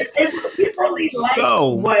it really liked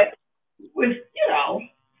what was,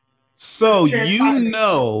 So you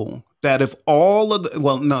know that if all of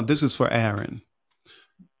the, this is for Aaron.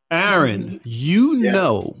 Aaron, you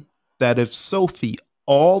know that if Sophie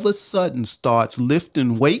all of a sudden starts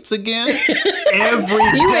lifting weights again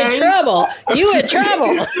every day. You in trouble. You in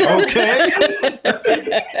trouble. Okay.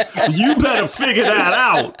 You better figure that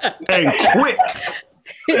out and quick.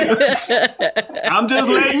 I'm just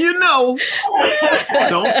letting you know.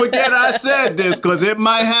 Don't forget I said this because it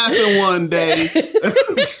might happen one day.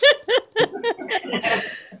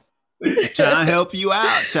 Trying to help you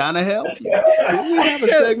out. Trying to help you. Do we have a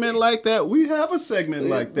segment like that? We have a segment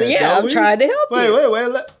like that. Yeah, I'm trying to help you.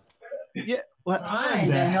 Wait. Yeah. What? Trying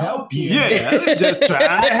to help you. Yeah, just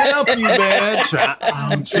trying to help you, man.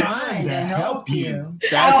 I'm trying to help you.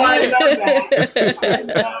 I love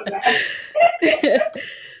that.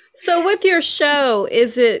 So with your show,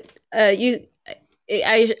 is it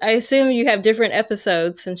I assume you have different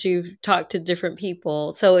episodes since you've talked to different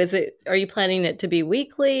people. So are you planning it to be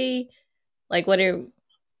weekly? Like what are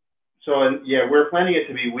So we're planning it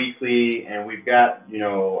to be weekly, and we've got,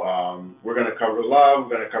 we're going to cover love, we're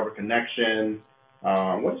going to cover connection.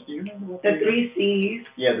 Do you remember what the 3 C's?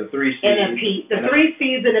 Yeah, the 3 C's. And a P. The 3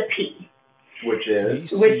 C's and a P. Which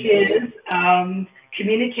is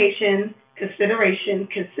communication, consideration,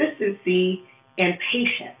 consistency, and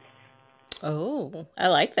patience. Oh, I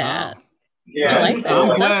like that. Wow. Yeah, I like that. I'm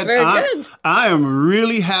That's glad. very good. I am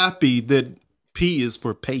really happy that P is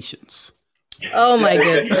for patience. Oh my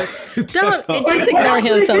goodness! Just ignore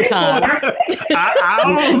him sometimes. I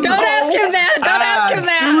don't ask him that. Don't ask him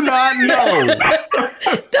that. Do not know.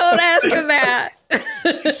 Don't ask him that.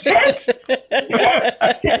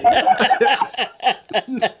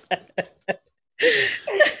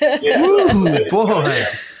 Ooh, boy.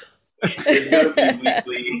 It's going to be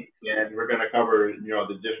weekly, and we're going to cover,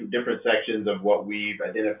 the different sections of what we've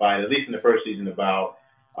identified, at least in the first season, about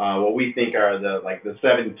what we think are the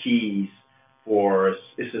 7 keys for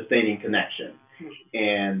sustaining connection.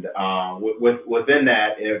 And within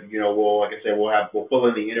that, we'll pull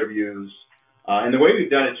in the interviews. And the way we've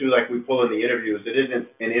done it too, like we pull in the interviews, it isn't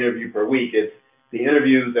an interview per week. It's the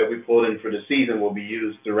interviews that we pulled in for the season will be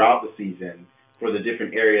used throughout the season for the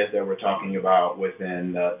different areas that we're talking about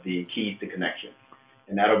within the keys to connection.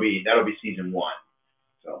 And that'll be season 1.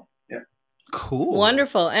 So, yeah. Cool.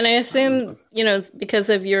 Wonderful. And I assume, because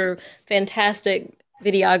of your fantastic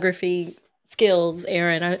videography skills,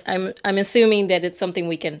 Aaron, I'm assuming that it's something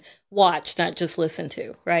we can watch, not just listen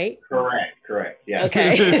to, right? Correct. Yeah.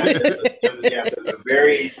 Okay.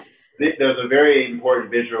 There's a very important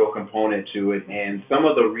visual component to it, and some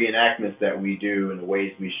of the reenactments that we do and the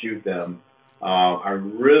ways we shoot them are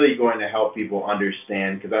really going to help people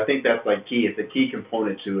understand, because I think that's key. It's a key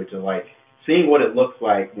component to it, to seeing what it looks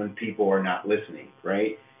like when people are not listening,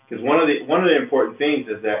 right? Because one of the important things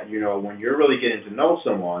is that, when you're really getting to know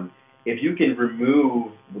someone, if you can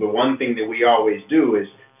remove the one thing that we always do is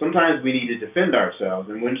sometimes we need to defend ourselves,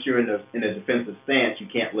 and once you're in a defensive stance, you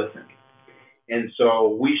can't listen. And so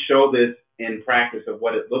we show this in practice of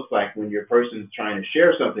what it looks like when your person's trying to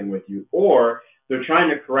share something with you, or they're trying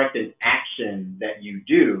to correct an action that you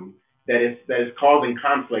do that is causing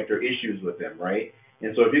conflict or issues with them, right?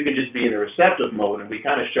 And so if you could just be in a receptive mode, and we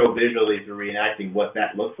kind of show visually through reenacting what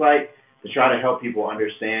that looks like, to try to help people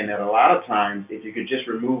understand that a lot of times, if you could just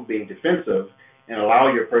remove being defensive and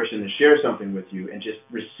allow your person to share something with you and just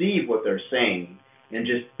receive what they're saying and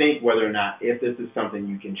just think whether or not, if this is something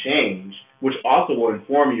you can change, which also will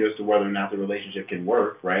inform you as to whether or not the relationship can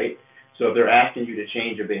work, right? So if they're asking you to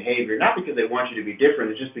change your behavior, not because they want you to be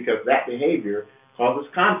different, it's just because that behavior causes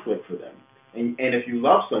conflict for them. And if you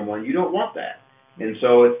love someone, you don't want that. And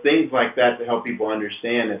so it's things like that to help people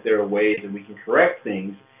understand that there are ways that we can correct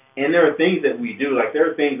things. And there are things that we do,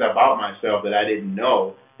 there are things about myself that I didn't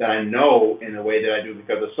know, that I know in the way that I do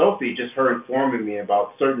because of Sophie, just her informing me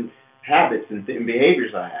about certain habits and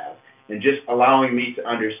behaviors I have, and just allowing me to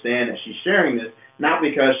understand that she's sharing this, not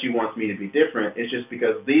because she wants me to be different, it's just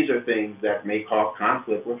because these are things that may cause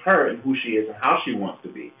conflict with her and who she is and how she wants to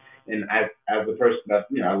be. And as the person that,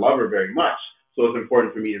 I love her very much, so it's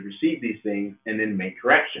important for me to receive these things and then make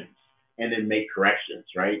corrections,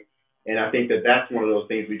 right? And I think that that's one of those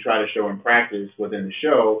things we try to show in practice within the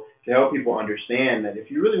show to help people understand that if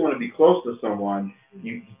you really want to be close to someone,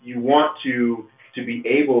 you want to be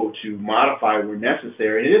able to modify where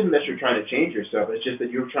necessary. And it isn't that you're trying to change yourself. It's just that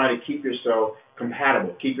you're trying to keep yourself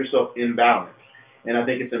compatible, keep yourself in balance. And I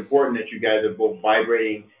think it's important that you guys are both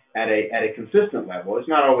vibrating at a consistent level. It's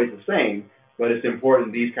not always the same, but it's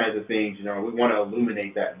important, these kinds of things, we want to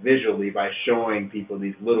illuminate that visually by showing people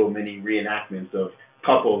these little mini reenactments of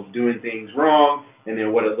couples doing things wrong and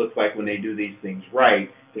then what it looks like when they do these things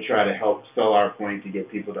right, to try to help sell our point, to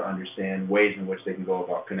get people to understand ways in which they can go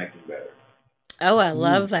about connecting better. Oh, I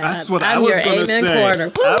love that. That's what I was going to say.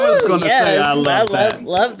 Corner. I was going to say I love that.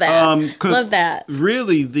 Love that. Love that.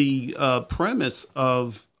 Really, the premise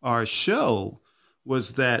of our show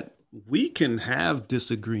was that we can have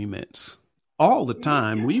disagreements all the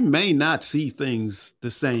time. We may not see things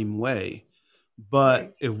the same way,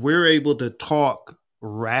 but if we're able to talk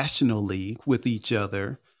rationally with each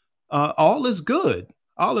other, all is good.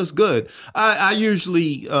 All is good. I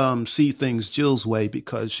usually see things Jill's way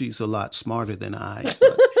because she's a lot smarter than I.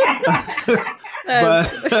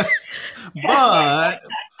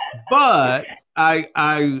 But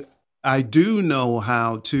I do know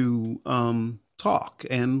how to talk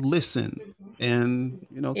and listen, and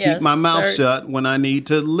keep my mouth shut when I need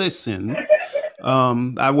to listen.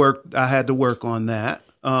 I had to work on that.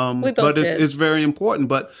 But it's very important.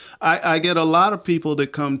 But I get a lot of people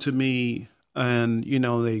that come to me and,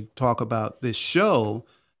 they talk about this show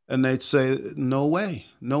and they say, no way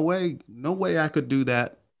I could do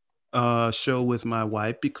that show with my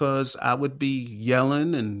wife, because I would be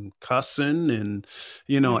yelling and cussing and,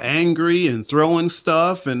 angry and throwing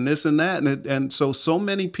stuff and this and that. And so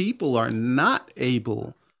many people are not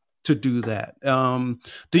able to do that.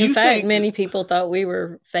 In fact, many people thought we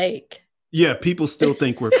were fake. Yeah, people still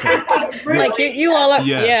think we're fake. Like you all are.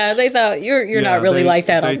 Yes. Yeah, they thought you're not really like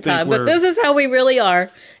that all the time. But this is how we really are.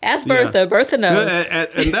 Ask Bertha. Yeah. Bertha knows. And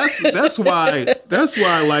that's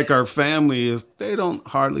why like our family is, they don't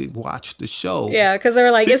hardly watch the show. Yeah, because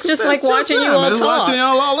they're like, it's just like watching you all talk. Watching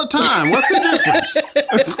y'all all the time. What's the difference?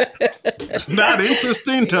 It's not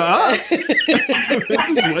interesting to us. This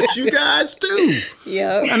is what you guys do.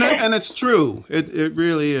 Yeah. And it's true. It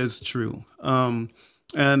really is true.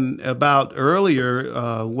 And about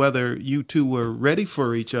earlier, whether you two were ready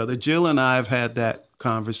for each other, Jill and I have had that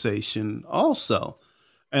conversation also.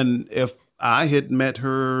 And if I had met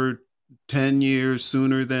her 10 years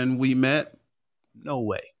sooner than we met, no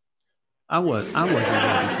way. I wasn't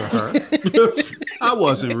ready for her. I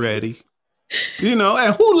wasn't ready.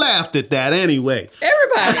 And who laughed at that anyway?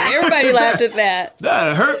 Everybody laughed at that.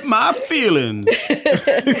 That hurt my feelings.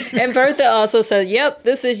 And Bertha also said, yep,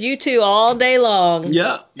 this is you two all day long.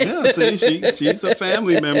 Yeah. See, she's a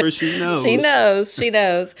family member. She knows. She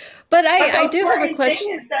knows. But I do have a question.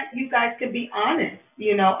 The thing is that you guys could be honest,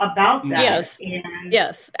 about that.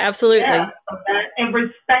 Yes, absolutely. Yeah, and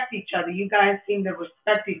respect each other. You guys seem to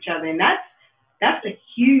respect each other. And that's a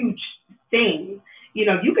huge thing.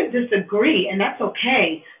 You can disagree, and that's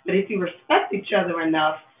okay. But if you respect each other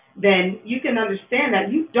enough, then you can understand that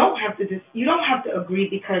you don't have to agree,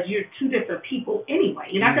 because you're two different people anyway.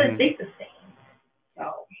 You're not going to think the same.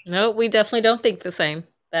 So no, we definitely don't think the same.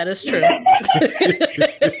 That is true.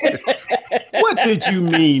 What did you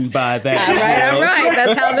mean by that? All right.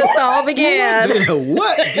 That's how this all began.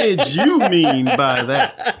 What did you mean by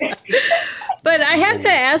that? But I have to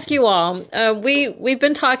ask you all. We've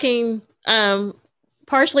been talking.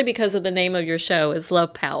 Partially because of the name of your show is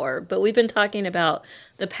Love Power, but we've been talking about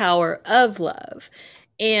the power of love.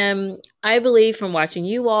 And I believe from watching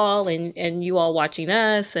you all and you all watching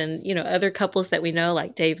us and, other couples that we know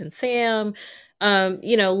like Dave and Sam,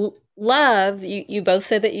 love, you both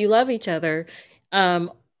said that you love each other,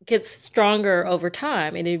 gets stronger over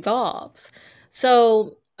time. It evolves.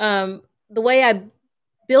 So the way I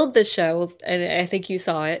build the show, and I think you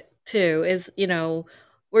saw it too, is,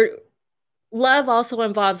 love also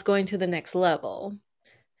involves going to the next level.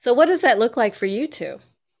 So what does that look like for you two?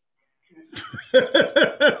 You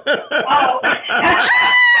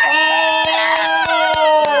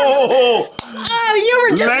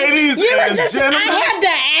were just, ladies and gentlemen, I had to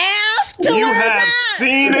ask to you learn have that.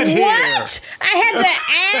 seen it here. What? I had to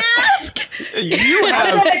ask. You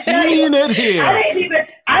have seen it here. I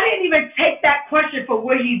didn't even take that question for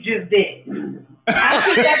what you just did. I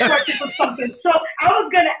took that question for something. So I was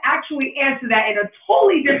going to actually answer that in a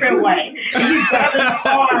totally different way. And you grabbed the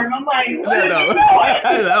arm. I'm like,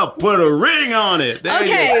 I'll put a ring on it. There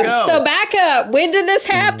okay, so back up. When did this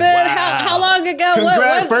happen? Wow. How long ago?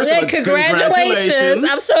 Congratulations.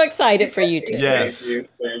 I'm so excited for you two. Yes. Thank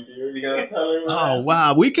you. You gotta tell her. Oh,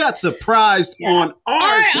 wow. We got surprised on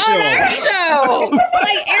our show. On our show.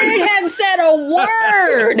 Like Aaron hadn't said a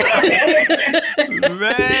word.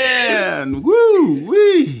 Man. Woo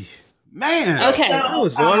wee. Man. Okay. That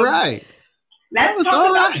was all right. Let's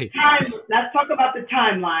talk about the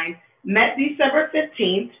timeline. Met December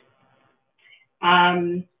 15th.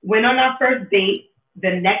 Went on our first date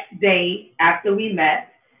the next day after we met.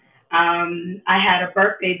 I had a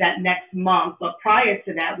birthday that next month, but prior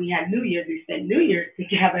to that, we had New Year's. We spent New Year's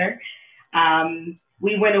together.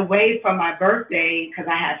 We went away from my birthday because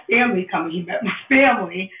I had family coming. He met my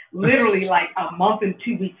family literally like a month and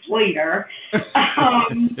 2 weeks later.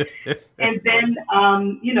 And then,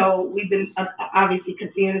 we've been obviously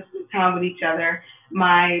continuing to spend time with each other.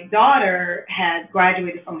 My daughter had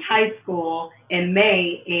graduated from high school in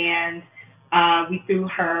May, and we threw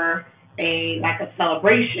her a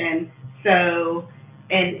celebration. So,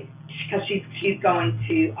 and because she's going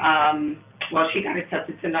to she got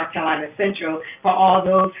accepted to North Carolina Central, for all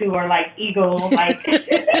those who are like Eagle alumni.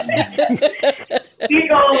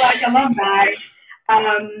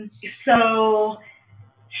 So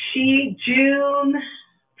June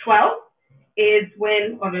 12th is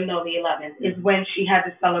when, or no, the 11th is when she had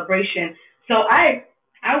the celebration. So I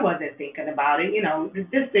wasn't thinking about it.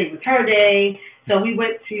 This day was her day. So we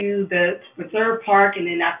went to the Preserve Park, and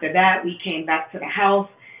then after that, we came back to the house,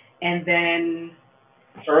 and then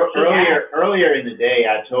earlier in the day,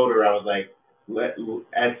 I told her, I was like,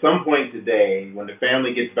 at some point today, when the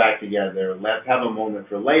family gets back together, let's have a moment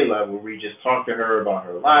for Layla where we just talk to her about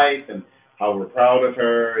her life and how we're proud of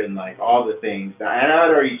her and like all the things. Now, and I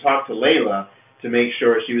had already talked to Layla to make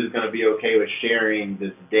sure she was going to be okay with sharing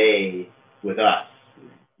this day with us,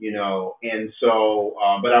 and so,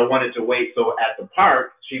 but I wanted to wait. So at the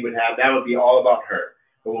park, that would be all about her.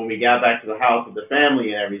 But when we got back to the house with the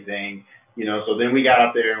family and everything, so then we got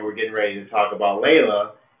up there and we're getting ready to talk about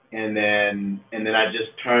Layla. And then I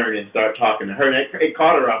just turned and started talking to her. And it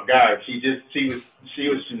caught her off guard. She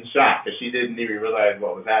was in shock because she didn't even realize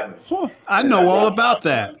what was happening. I know all about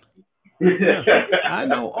that. Yeah, I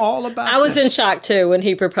know all about that. I was in shock too when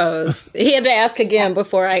he proposed. He had to ask again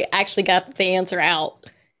before I actually got the answer out.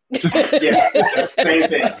 Yeah, same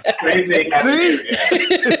thing. See?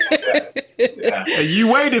 Yeah.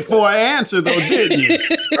 You waited for an answer though, didn't you?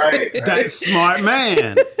 Right. That smart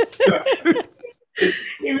man.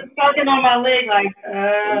 He was tugging on my leg like,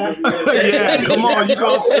 Yeah, come on, you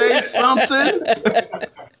gonna say something?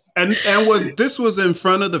 And this was in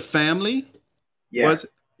front of the family? Yeah. Was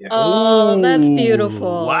it? Yeah. Oh, that's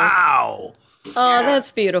beautiful. Wow. Oh,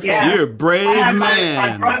 that's beautiful. Yeah. You're a brave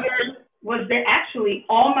man. My brother was there. Actually,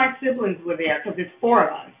 all my siblings were there because it's 4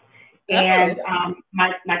 of us. And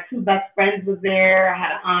my 2 best friends was there. I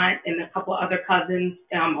had an aunt and a couple other cousins.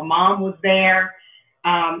 My mom was there.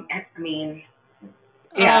 Yeah,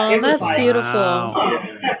 that's like, beautiful. Wow.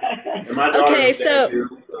 Okay, so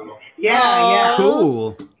yeah.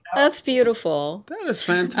 Cool. That's beautiful. That is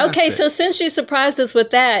fantastic. Okay, so since you surprised us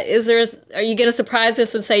with that, are you going to surprise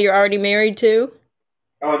us and say you're already married too?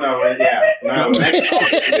 Oh no, yeah, no. Next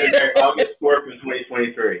August 4th of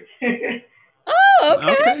 2023. Oh,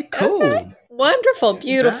 okay. Okay, cool. Okay. Wonderful,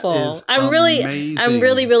 beautiful. I'm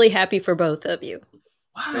really happy for both of you.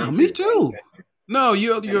 Wow, me too. No,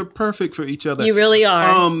 you're perfect for each other. You really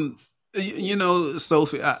are.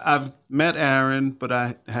 Sophie, I've met Aaron, but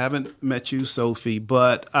I haven't met you, Sophie.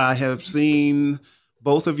 But I have seen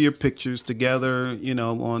both of your pictures together,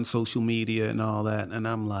 on social media and all that, and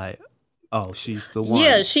I'm like, oh, she's the one.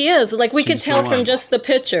 Yeah, she is. Like we could tell from just the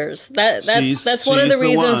pictures. That's one of the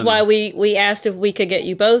reasons why we asked if we could get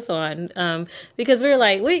you both on, because we were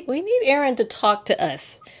like, we need Aaron to talk to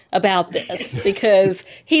us about this because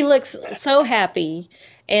he looks so happy.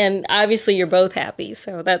 And obviously you're both happy.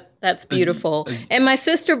 So that's beautiful. And my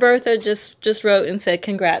sister Bertha just wrote and said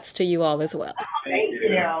congrats to you all as well. Thank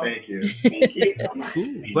you. Thank you so much.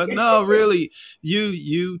 Cool. But no, really,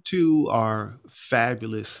 you two are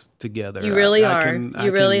fabulous together. You really are. I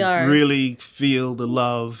really are. Really feel the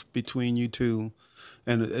love between you two.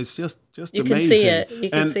 And it's just you amazing. Can see it. You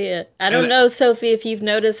can see it. I don't know, Sophie, if you've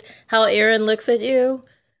noticed how Aaron looks at you.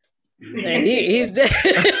 And he's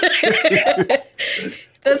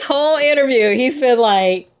this whole interview, he's been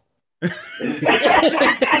like.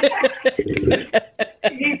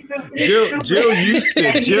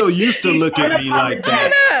 Jill used to look at me like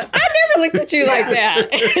that. I never looked at you like that.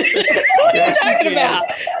 What are you talking about?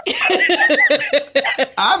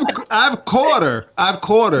 I've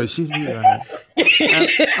caught her. She'd be like,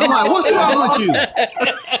 I'm like, what's wrong with you?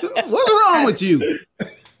 What's wrong with you?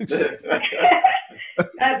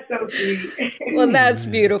 That's so sweet. Well, that's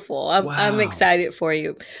beautiful. I'm excited for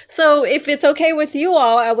you. So if it's okay with you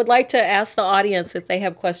all, I would like to ask the audience if they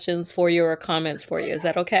have questions for you or comments for you. Is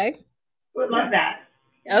that okay? Would love that.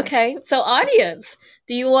 Okay. So audience,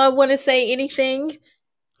 do you all want to say anything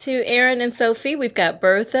to Aaron and Sophie? We've got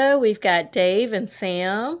Bertha, we've got Dave and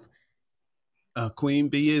Sam. Queen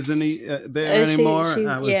Bee isn't there anymore.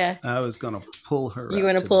 I was gonna pull her. You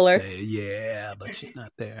want to pull her? Yeah, but she's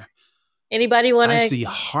not there. Anybody want to? I see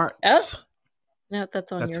hearts. Oh. No,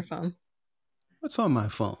 that's on your phone. What's on my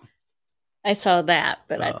phone? I saw that,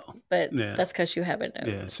 but that's because you haven't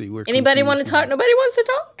noticed. Yeah, see, we're anybody want to talk? Nobody wants to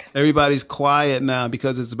talk? Everybody's quiet now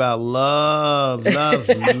because it's about love.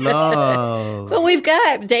 But we've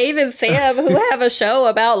got Dave and Sam who have a show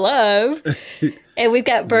about love. And we've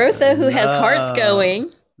got Bertha who has hearts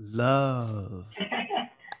going. Love.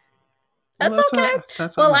 That's okay.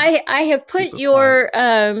 Well, I have put your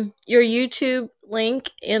YouTube link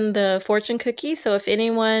in the fortune cookie. So if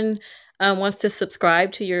anyone wants to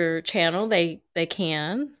subscribe to your channel, they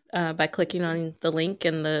can by clicking on the link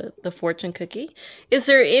in the fortune cookie. Is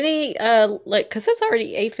there any because it's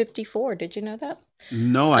already 8:54? Did you know that?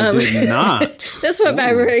 No, I did not. This went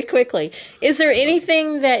by very quickly. Is there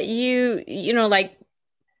anything that you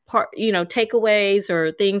takeaways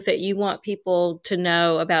or things that you want people to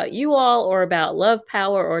know about you all, or about Love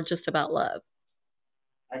Power, or just about love?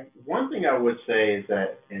 One thing I would say is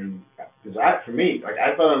that, for me,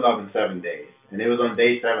 I fell in love in 7 days, and it was on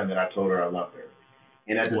day 7 that I told her I loved her.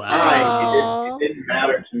 And at the time, it didn't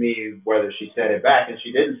matter to me whether she said it back, and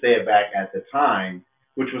she didn't say it back at the time,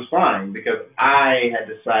 which was fine, because I had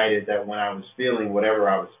decided that when I was feeling whatever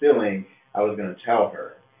I was feeling, I was going to tell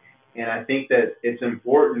her. And I think that it's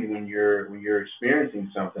important when you're experiencing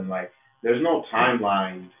something, like, there's no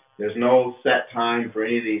timeline, there's no set time for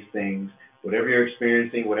any of these things. Whatever you're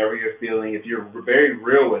experiencing, whatever you're feeling, if you're very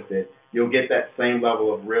real with it, you'll get that same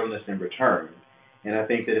level of realness in return. And I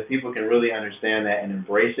think that if people can really understand that and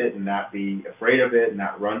embrace it and not be afraid of it and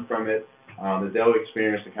not run from it, that they'll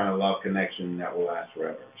experience the kind of love connection that will last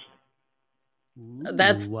forever.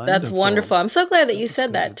 That's wonderful. I'm so glad that you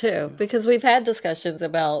said that too, because we've had discussions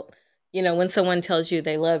about, when someone tells you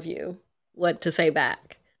they love you, what to say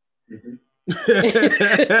back. Mm-hmm.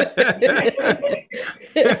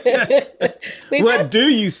 What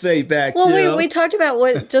do you say back? Well, we talked about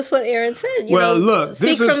what Aaron said. Look,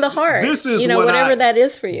 speak from the heart. This is whatever that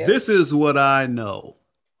is for you. This is what I know.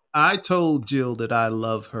 I told Jill that I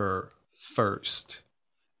love her first,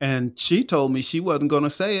 and she told me she wasn't going to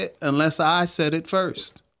say it unless I said it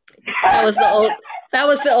first. That was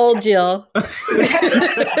the old Jill. That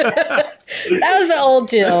was the old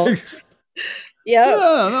Jill. Yep.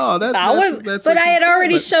 No, that's but I had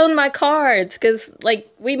already shown my cards, because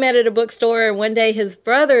we met at a bookstore, and one day his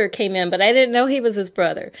brother came in, but I didn't know he was his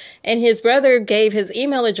brother. And his brother gave his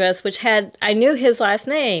email address, I knew his last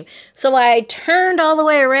name. So I turned all the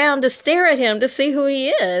way around to stare at him to see who he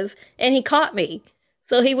is, and he caught me.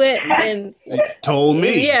 So he went and told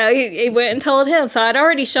me. Yeah, he went and told him. So I'd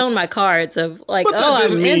already shown my cards of I'm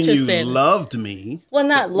interested. You loved me. Well,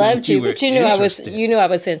 not loved you, but you knew I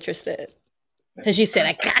was interested. Because you said,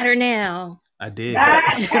 I got her now. I did. I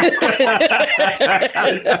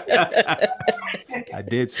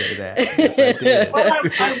did say that. Yes, I did. Well,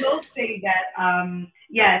 I will say that,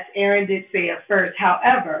 yes, Aaron did say it first.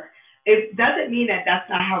 However, it doesn't mean that that's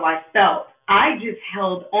not how I felt. I just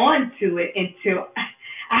held on to it until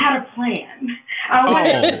I had a plan. I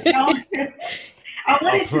wanted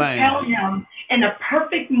to tell him in the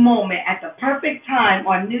perfect moment, at the perfect time,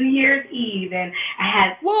 on New Year's Eve, and I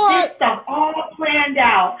had this stuff all planned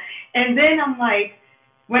out. And then I'm like,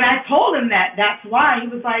 when I told him that's why, he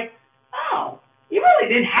was like, oh, you really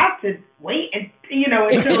didn't have to wait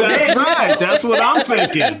until That's then. Right. That's what I'm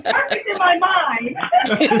thinking. Perfect in my mind.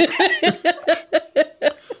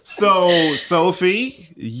 So, Sophie,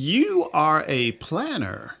 you are a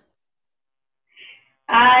planner.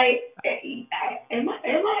 Am I?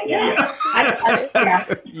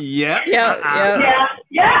 Yeah.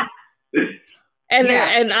 Yeah.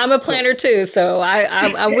 And I'm a planner too, so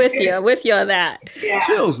I'm with you on that. Yeah.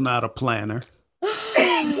 Jill's not a planner.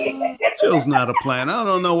 Jill's not a planner. I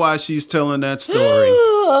don't know why she's telling that story.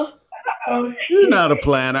 You're not a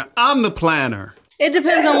planner. I'm the planner. It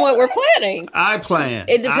depends on what we're planning. I plan.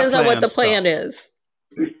 It depends on what the plan is.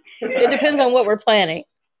 It depends on what we're planning.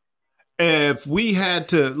 If we had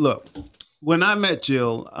to look, when I met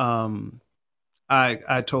Jill,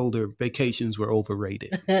 I told her vacations were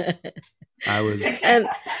overrated. I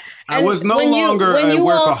was no longer a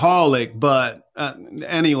workaholic, but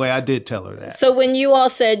anyway, I did tell her that. So when you all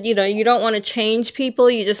said, you don't want to change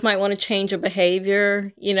people, you just might want to change a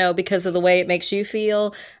behavior, because of the way it makes you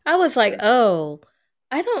feel. I was like, oh,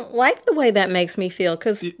 I don't like the way that makes me feel,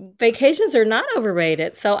 because vacations are not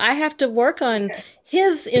overrated. So I have to work on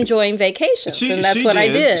his enjoying vacations. And that's what I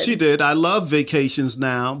did. She did. I love vacations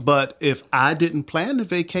now. But if I didn't plan the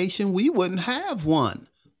vacation, we wouldn't have one.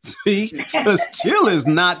 See, because Jill is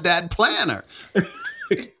not that planner.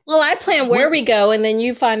 Well, I plan where we go, and then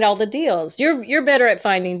you find all the deals. You're better at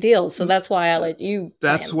finding deals, so that's why I let you.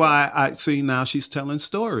 That's why I see now she's telling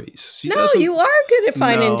stories. No, you are good at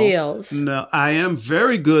finding deals. No, I am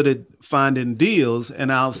very good at finding deals,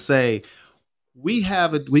 and I'll say we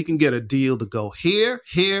can get a deal to go here,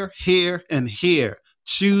 here, here, and here.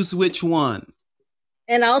 Choose which one.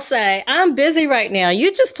 And I'll say, I'm busy right now.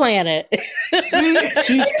 You just plan it. See,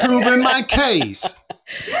 she's proving my case.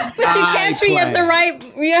 But you catch me at the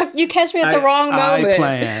wrong moment. I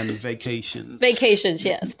plan vacations. Vacations,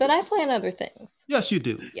 yes. But I plan other things. Yes, you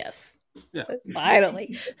do. Yes. Yeah.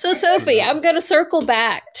 Finally. So, Sophie, I'm going to circle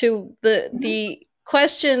back to the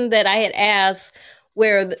question that I had asked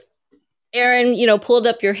where Aaron, pulled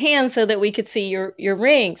up your hand so that we could see your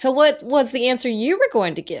ring. So what was the answer you were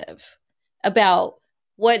going to give about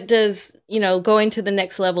what does, going to the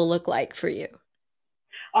next level look like for you?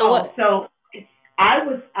 So I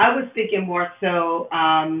was thinking more so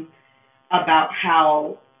about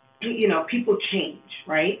how people change,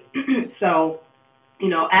 right? So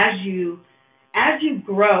as you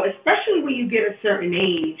grow, especially when you get a certain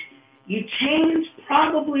age, you change.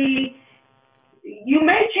 Probably you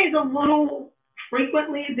may change a little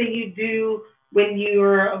frequently than you do when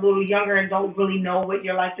you're a little younger and don't really know what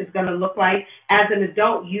your life is going to look like. As an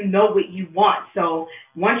adult, you know what you want. So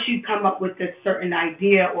once you come up with this certain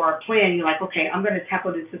idea or a plan, you're like, okay, I'm going to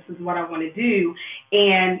tackle this. This is what I want to do.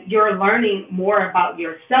 And you're learning more about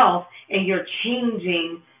yourself and you're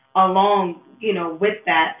changing along, with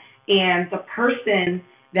that. And the person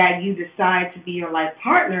that you decide to be your life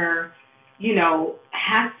partner,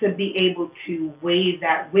 has to be able to weigh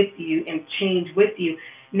that with you and change with you.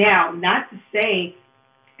 Now, not to say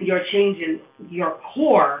you're changing your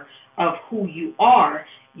core of who you are.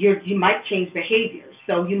 You might change behaviors.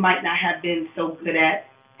 So you might not have been so good at,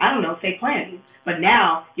 say planning. But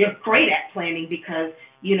now you're great at planning because,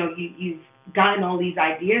 you've gotten all these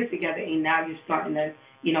ideas together and now you're starting to,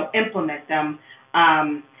 implement them.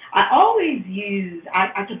 I always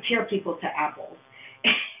I compare people to apples.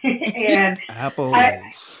 And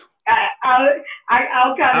apples.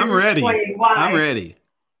 I'll kind of explain why. I'm ready.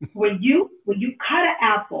 When you cut an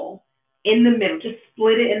apple in the middle, just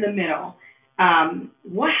split it in the middle,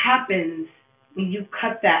 what happens when you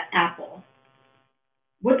cut that apple?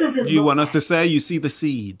 What does it Do you look want like? us to say you see the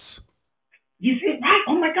seeds? You see, right?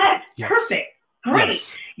 Oh my God. Yes. Perfect. Great.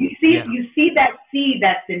 Yes. You see that seed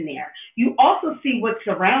that's in there. You also see what's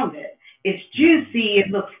around it. It's juicy. It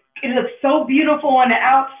looks so beautiful on the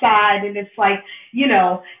outside, and it's like,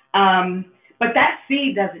 but that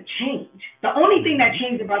seed doesn't change. The only thing that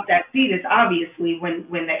changes about that seed is obviously when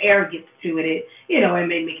the air gets to it, it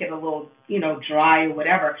may make it a little, dry or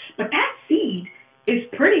whatever. But that seed is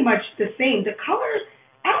pretty much the same. The color,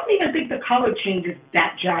 I don't even think the color changes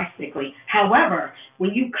that drastically. However,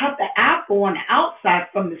 when you cut the apple on the outside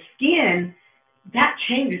from the skin, that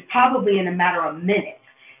changes probably in a matter of minutes.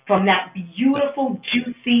 From that beautiful,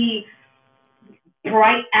 juicy,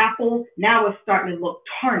 bright apple, now it's starting to look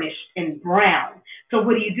tarnished and brown. So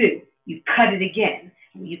what do? You cut it again.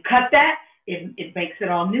 When you cut that, it makes it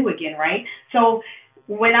all new again, right? So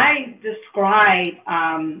when I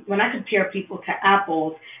compare people to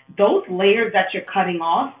apples, those layers that you're cutting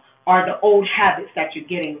off are the old habits that you're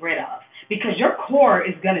getting rid of, because your core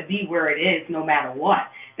is going to be where it is no matter what.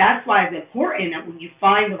 That's why it's important that when you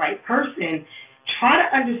find the right person, try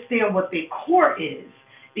to understand what their core is,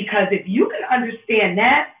 because if you can understand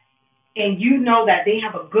that and you know that they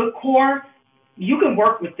have a good core, you can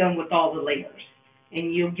work with them with all the layers,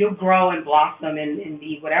 and you'll grow and blossom and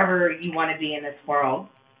be whatever you want to be in this world.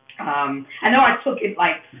 I know I took it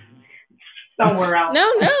like somewhere else.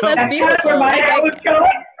 No, that's beautiful.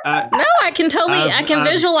 I can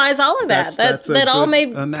visualize all of that. That all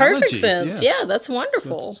made perfect sense. Yes. Yeah, that's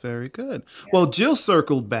wonderful. That's very good. Well, Jill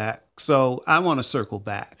circled back, so I want to circle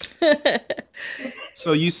back.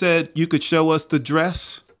 So you said you could show us the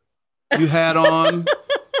dress you had on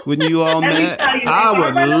when you all met? I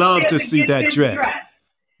would love to see that dress.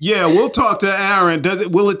 Yeah, we'll talk to Aaron.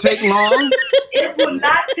 Will it take long? It will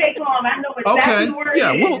not take long. I know exactly where it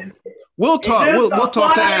is. We'll talk. We'll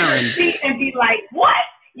talk to Aaron. And be like, what?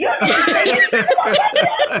 You didn't say it.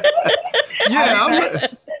 Yeah.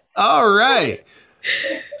 All right.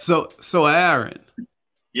 So Aaron.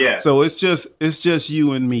 Yeah. So it's just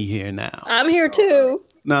you and me here now. I'm here too.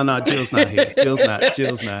 No, Jill's not here. Jill's not and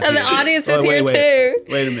here. The audience is here too.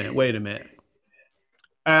 Wait a minute.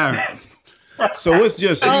 Aaron. So it's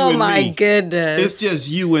just you and me. Oh my goodness. It's just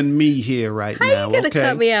you and me here right now. How you gonna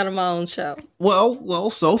cut me out of my own show?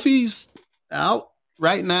 Well, Sophie's out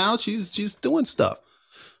right now. She's doing stuff.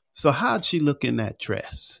 So how'd she look in that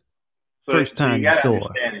dress? So, First time you saw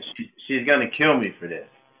her. She's going to kill me for this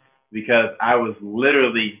because I was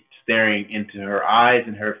literally staring into her eyes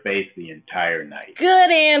and her face the entire night.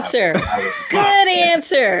 Good answer. Good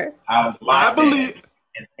answer. I believe.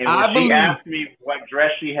 And when she asked me what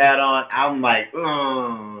dress she had on, I'm like,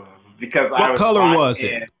 because what color was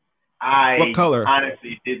it? What color?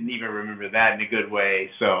 Honestly didn't even remember that in a good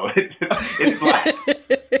way. So it's black.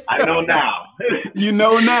 I know now. You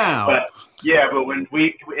know now. But when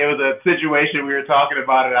it was a situation we were talking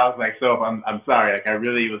about it, I was like, so I'm sorry. Like I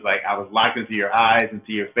really was like, I was locked into your eyes,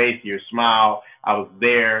 into your face, your smile. I was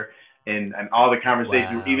there. And all the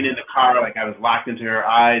conversations, even in the car, like I was locked into her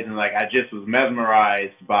eyes, and like I just was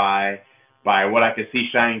mesmerized by what I could see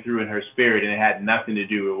shining through in her spirit, and it had nothing to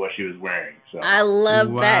do with what she was wearing. So I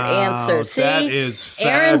love that answer. See, that is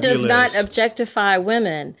fabulous. Aaron does not objectify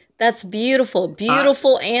women. That's beautiful.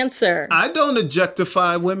 Beautiful answer. I don't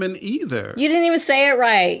objectify women either. You didn't even say it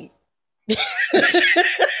right.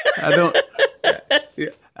 I don't.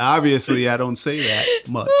 Obviously, I don't say that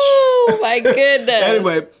much. Oh my goodness.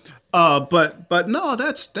 Anyway. But no,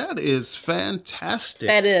 that is fantastic.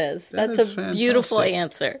 That's a fantastic. Beautiful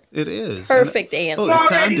answer. It is. Perfect answer. Oh,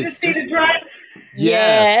 ready to see the dress?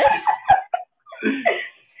 Yes.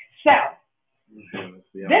 So,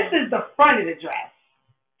 this is the front of the dress.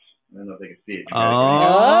 I don't know if they can see it.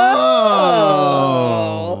 Oh.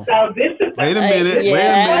 So this is Wait a minute.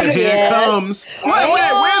 Here it comes. Wait, where's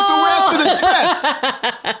the rest of the dress?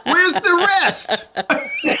 Where's the rest?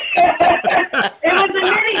 It was a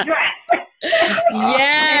mini dress.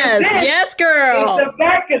 Yes, girl. It's the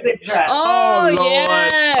back of the dress. Oh,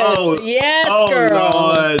 Lord. Yes, girl.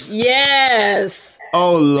 Lord. Yes.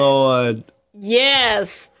 Oh, Lord.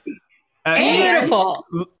 Yes. Beautiful.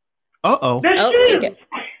 Uh-oh.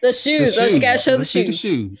 The shoes. Oh, she got to show the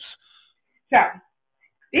shoes. So,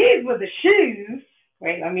 these were the shoes.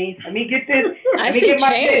 Wait, let me get this. I see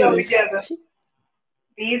chains. Together.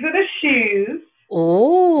 These are the shoes.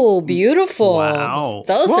 Oh, beautiful. Wow.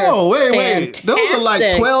 Those are fantastic. Those are like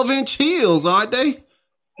 12-inch heels, aren't they?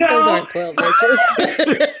 No. Those aren't 12 inches.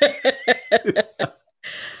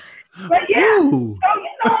 But yeah, Ooh. so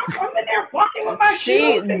I'm in there walking with my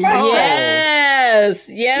shoes.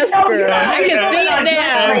 Yes, girl. I can see it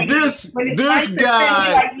now. And this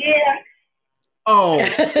guy. Like, yeah. Oh,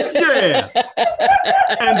 yeah.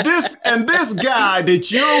 And this guy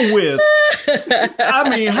that you're with, I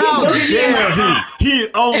mean, how dare he? He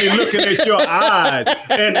only looking at your eyes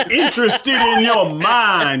and interested in your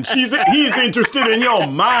mind. He's interested in your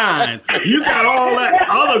mind. You got all that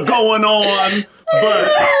other going on, but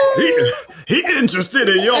he interested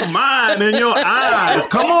in your mind and your eyes.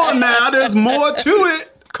 Come on now, there's more to it.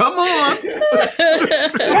 Come on.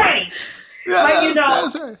 Right. Yeah,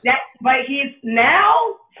 but but he's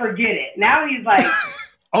now, forget it. Now he's like,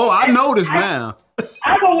 oh, I noticed now.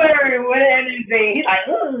 I can wear it with anything. He's like,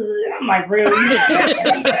 ugh. I'm like, really?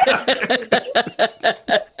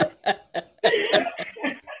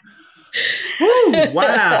 Ooh,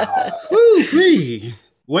 wow. Ooh-wee.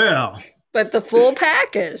 Well. But the full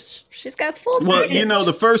package. She's got the full package. Well, you know,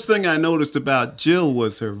 the first thing I noticed about Jill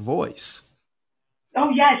was her voice. Oh,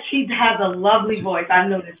 yes, she has a lovely voice. I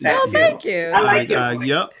noticed that, too. Thank you. I like her voice.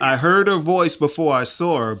 Yep, I heard her voice before I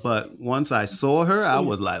saw her, but once I saw her, I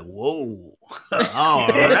was like, whoa. All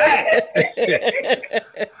right.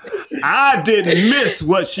 I didn't miss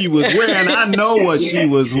what she was wearing. I know what she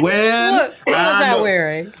was wearing. Look, what was I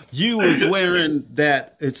wearing? You was wearing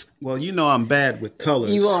that. Well, you know I'm bad with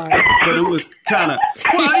colors. You are. But it was kind of,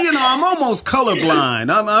 well, you know, I'm almost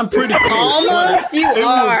colorblind. I'm pretty close. Almost? You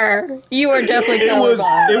are. You are definitely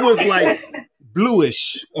colorblind. It was like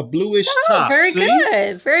a bluish top. Very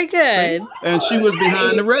good. Very good. See? And she was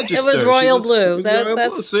behind the register. It was royal blue.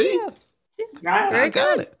 Blue. See? Yeah. I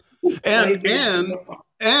got it.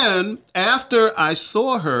 And after I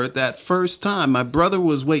saw her that first time, my brother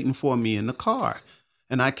was waiting for me in the car.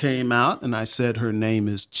 And I came out and I said, her name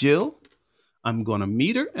is Jill. I'm going to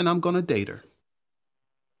meet her and I'm going to date her.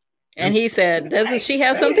 And he said, doesn't she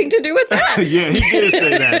have something to do with that? Yeah, he did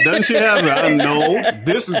say that. Doesn't she have that? No,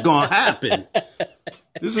 this is going to happen.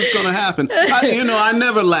 This is going to happen. I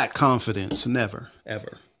never lack confidence. Never,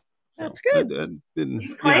 ever. That's good.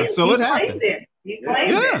 So it happened.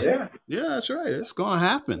 Yeah, that's right. It's going to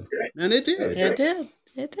happen. And it did.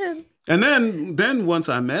 It did. And then once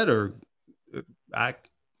I met her, I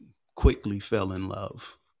quickly fell in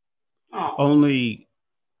love. Oh. Only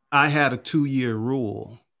I had a 2-year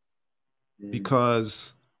rule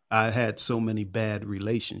because I had so many bad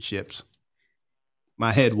relationships.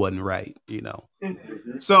 my head wasn't right, you know.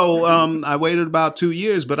 Mm-hmm. So I waited about 2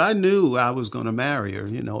 years, but I knew I was going to marry her,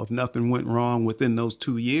 you know, if nothing went wrong within those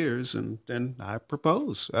 2 years. And then I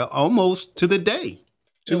proposed almost to the day.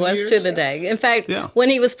 It was years. to the day. In fact, when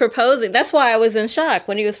he was proposing, that's why I was in shock.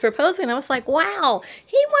 When he was proposing, I was like, wow,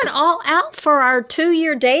 he went all out for our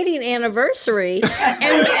 2-year dating anniversary.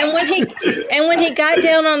 and when he got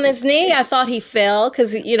down on his knee, I thought he fell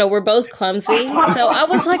because, you know, we're both clumsy. So I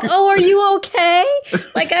was like, oh, are you okay?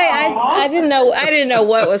 Like I didn't know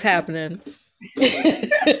what was happening.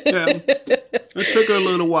 It took her a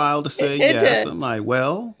little while to say yes. I'm like,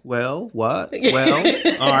 well, what? Well,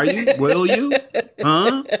 are you? Will you?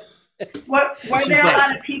 Huh? Were there a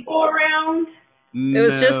lot of people around? It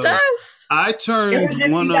was just us. I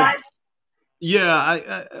turned one of. Yeah,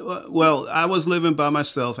 I was living by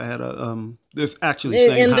myself. I had this actually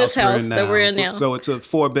same in this house that we're in now. So it's a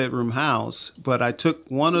 4-bedroom house, but I took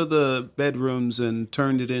one of the bedrooms and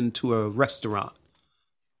turned it into a restaurant.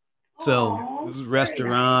 So it was a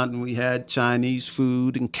restaurant, and we had Chinese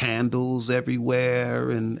food and candles everywhere,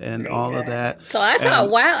 and all of that. So I thought,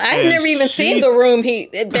 wow, I had never even seen the room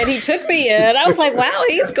that he took me in. I was like, wow,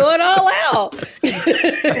 he's going all out.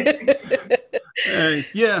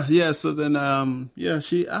 So then, I'm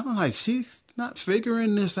like, she's not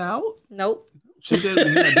figuring this out. Nope. She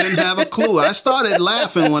didn't have a clue. I started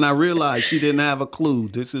laughing when I realized she didn't have a clue.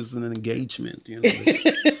 This is an engagement, you know.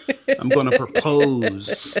 I'm going to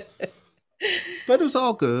propose. But it was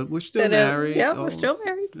all good. We're still married. Yeah, we're still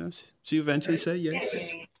married. She eventually said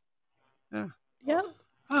yes. Yeah. Yeah.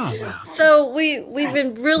 Oh, wow. So we've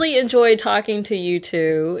been really enjoyed talking to you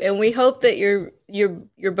two, and we hope that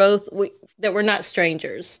you're both that we're not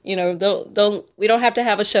strangers. You know, we don't have to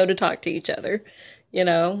have a show to talk to each other. You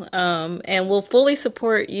know, and we'll fully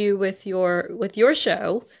support you with your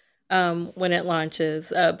show when it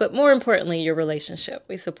launches. But more importantly, your relationship.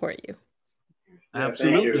 We support you.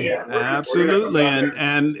 Absolutely. Absolutely.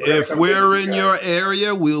 And if we're in your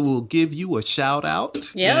area, we will give you a shout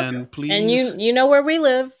out. Yeah. And please. And you know where we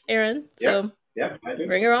live, Aaron. So I do.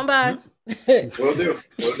 Bring her on by. Will do.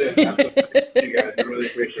 Absolutely. You guys, I really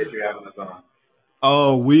appreciate you having us on.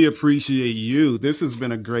 Oh, we appreciate you. This has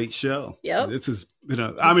been a great show. Yep. This has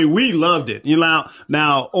been we loved it. You know,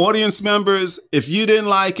 now audience members, if you didn't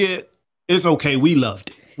like it, it's okay. We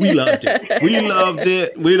loved it. We loved it. We loved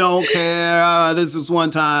it. We don't care. This is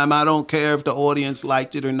one time. I don't care if the audience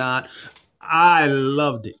liked it or not. I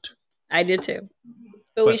loved it. I did too.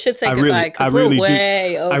 But we should say goodbye because we're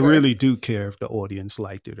way over. I really do care if the audience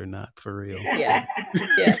liked it or not, for real. Yeah.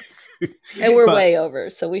 Yeah. And we're way over,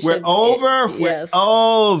 so we should. We're over. Yes. We're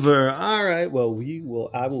over. All right. Well,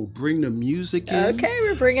 I will bring the music in. Okay,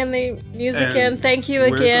 we're bringing the music in. Thank you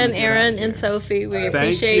again, Aaron and Sophie. We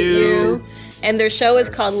appreciate you. And their show is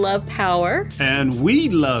called Love Power. And we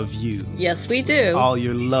love you. Yes, we do. All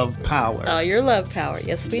your love power. All your love power.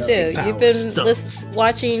 Yes, we do. You've been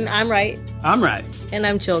watching I'm Right. I'm Right. And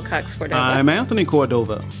I'm Jill Cox Cordova. I'm Anthony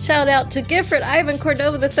Cordova. Shout out to Gifford Ivan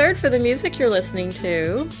Cordova III for the music you're listening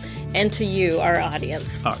to. And to you, our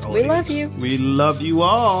audience. We love you. We love you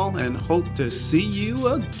all and hope to see you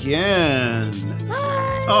again.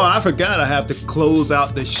 Bye. Oh, I forgot I have to close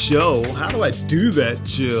out the show. How do I do that,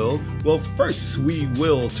 Jill? Well, first we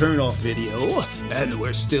will turn off video, and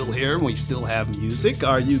we're still here and we still have music.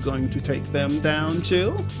 Are you going to take them down,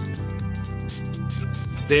 Jill?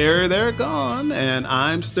 They're gone, and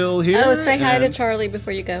I'm still here. Oh, say hi to Charlie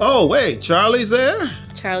before you go. Oh, wait, Charlie's there?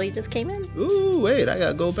 Charlie just came in. Ooh, wait, I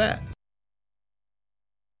gotta go back.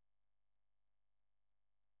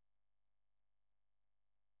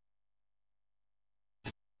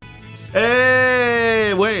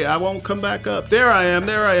 Hey, wait, I won't come back up. There I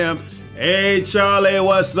am. Hey, Charlie,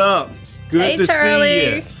 what's up? Good to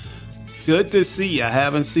see you. Good to see you. I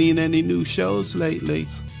haven't seen any new shows lately.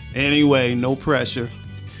 Anyway, no pressure.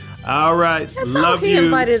 All right, love you. He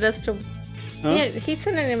invited us to. Huh? He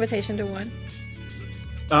sent an invitation to one.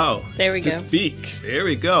 Oh, there we go. To speak. There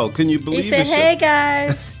we go. Can you believe it? He said, "Hey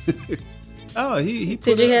guys." Oh, he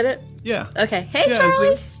did you hit it? Yeah. Okay. Hey,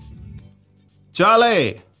 Charlie.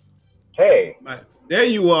 Charlie. Hey. There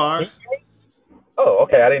you are. Oh,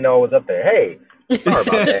 okay. I didn't know I was up there. Hey. Sorry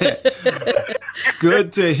about that.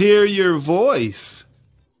 Good to hear your voice.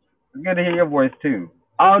 Good to hear your voice too.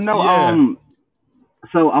 Oh no. Yeah.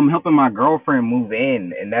 So I'm helping my girlfriend move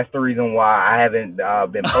in, and that's the reason why I haven't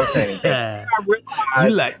been posting anything.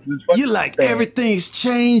 You like everything's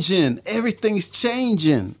changing. Everything's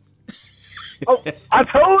changing. Oh, I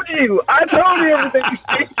told you everything's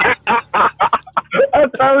changing. I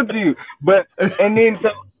told you. And then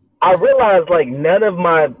so I realized like none of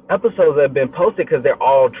my episodes have been posted because they're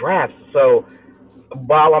all drafts. So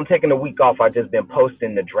while I'm taking the week off, I've just been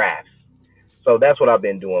posting the drafts. So that's what I've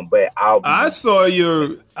been doing. But I saw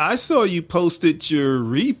you posted your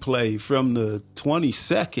replay from the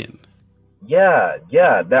 22nd. Yeah.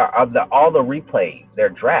 All the replays, they're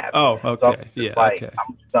drafts. Oh, okay. So I'm just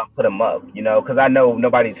gonna put them up, because I know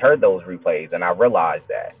nobody's heard those replays, and I realized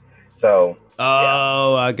that. So.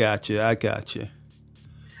 Oh, yeah. I got you.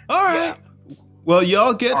 All right. Yeah. Well,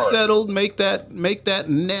 y'all get settled. Make that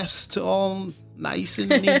nest all nice and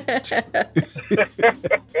neat.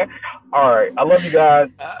 All right. I love you guys.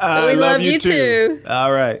 We love you too.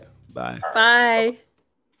 All right. Bye. Bye.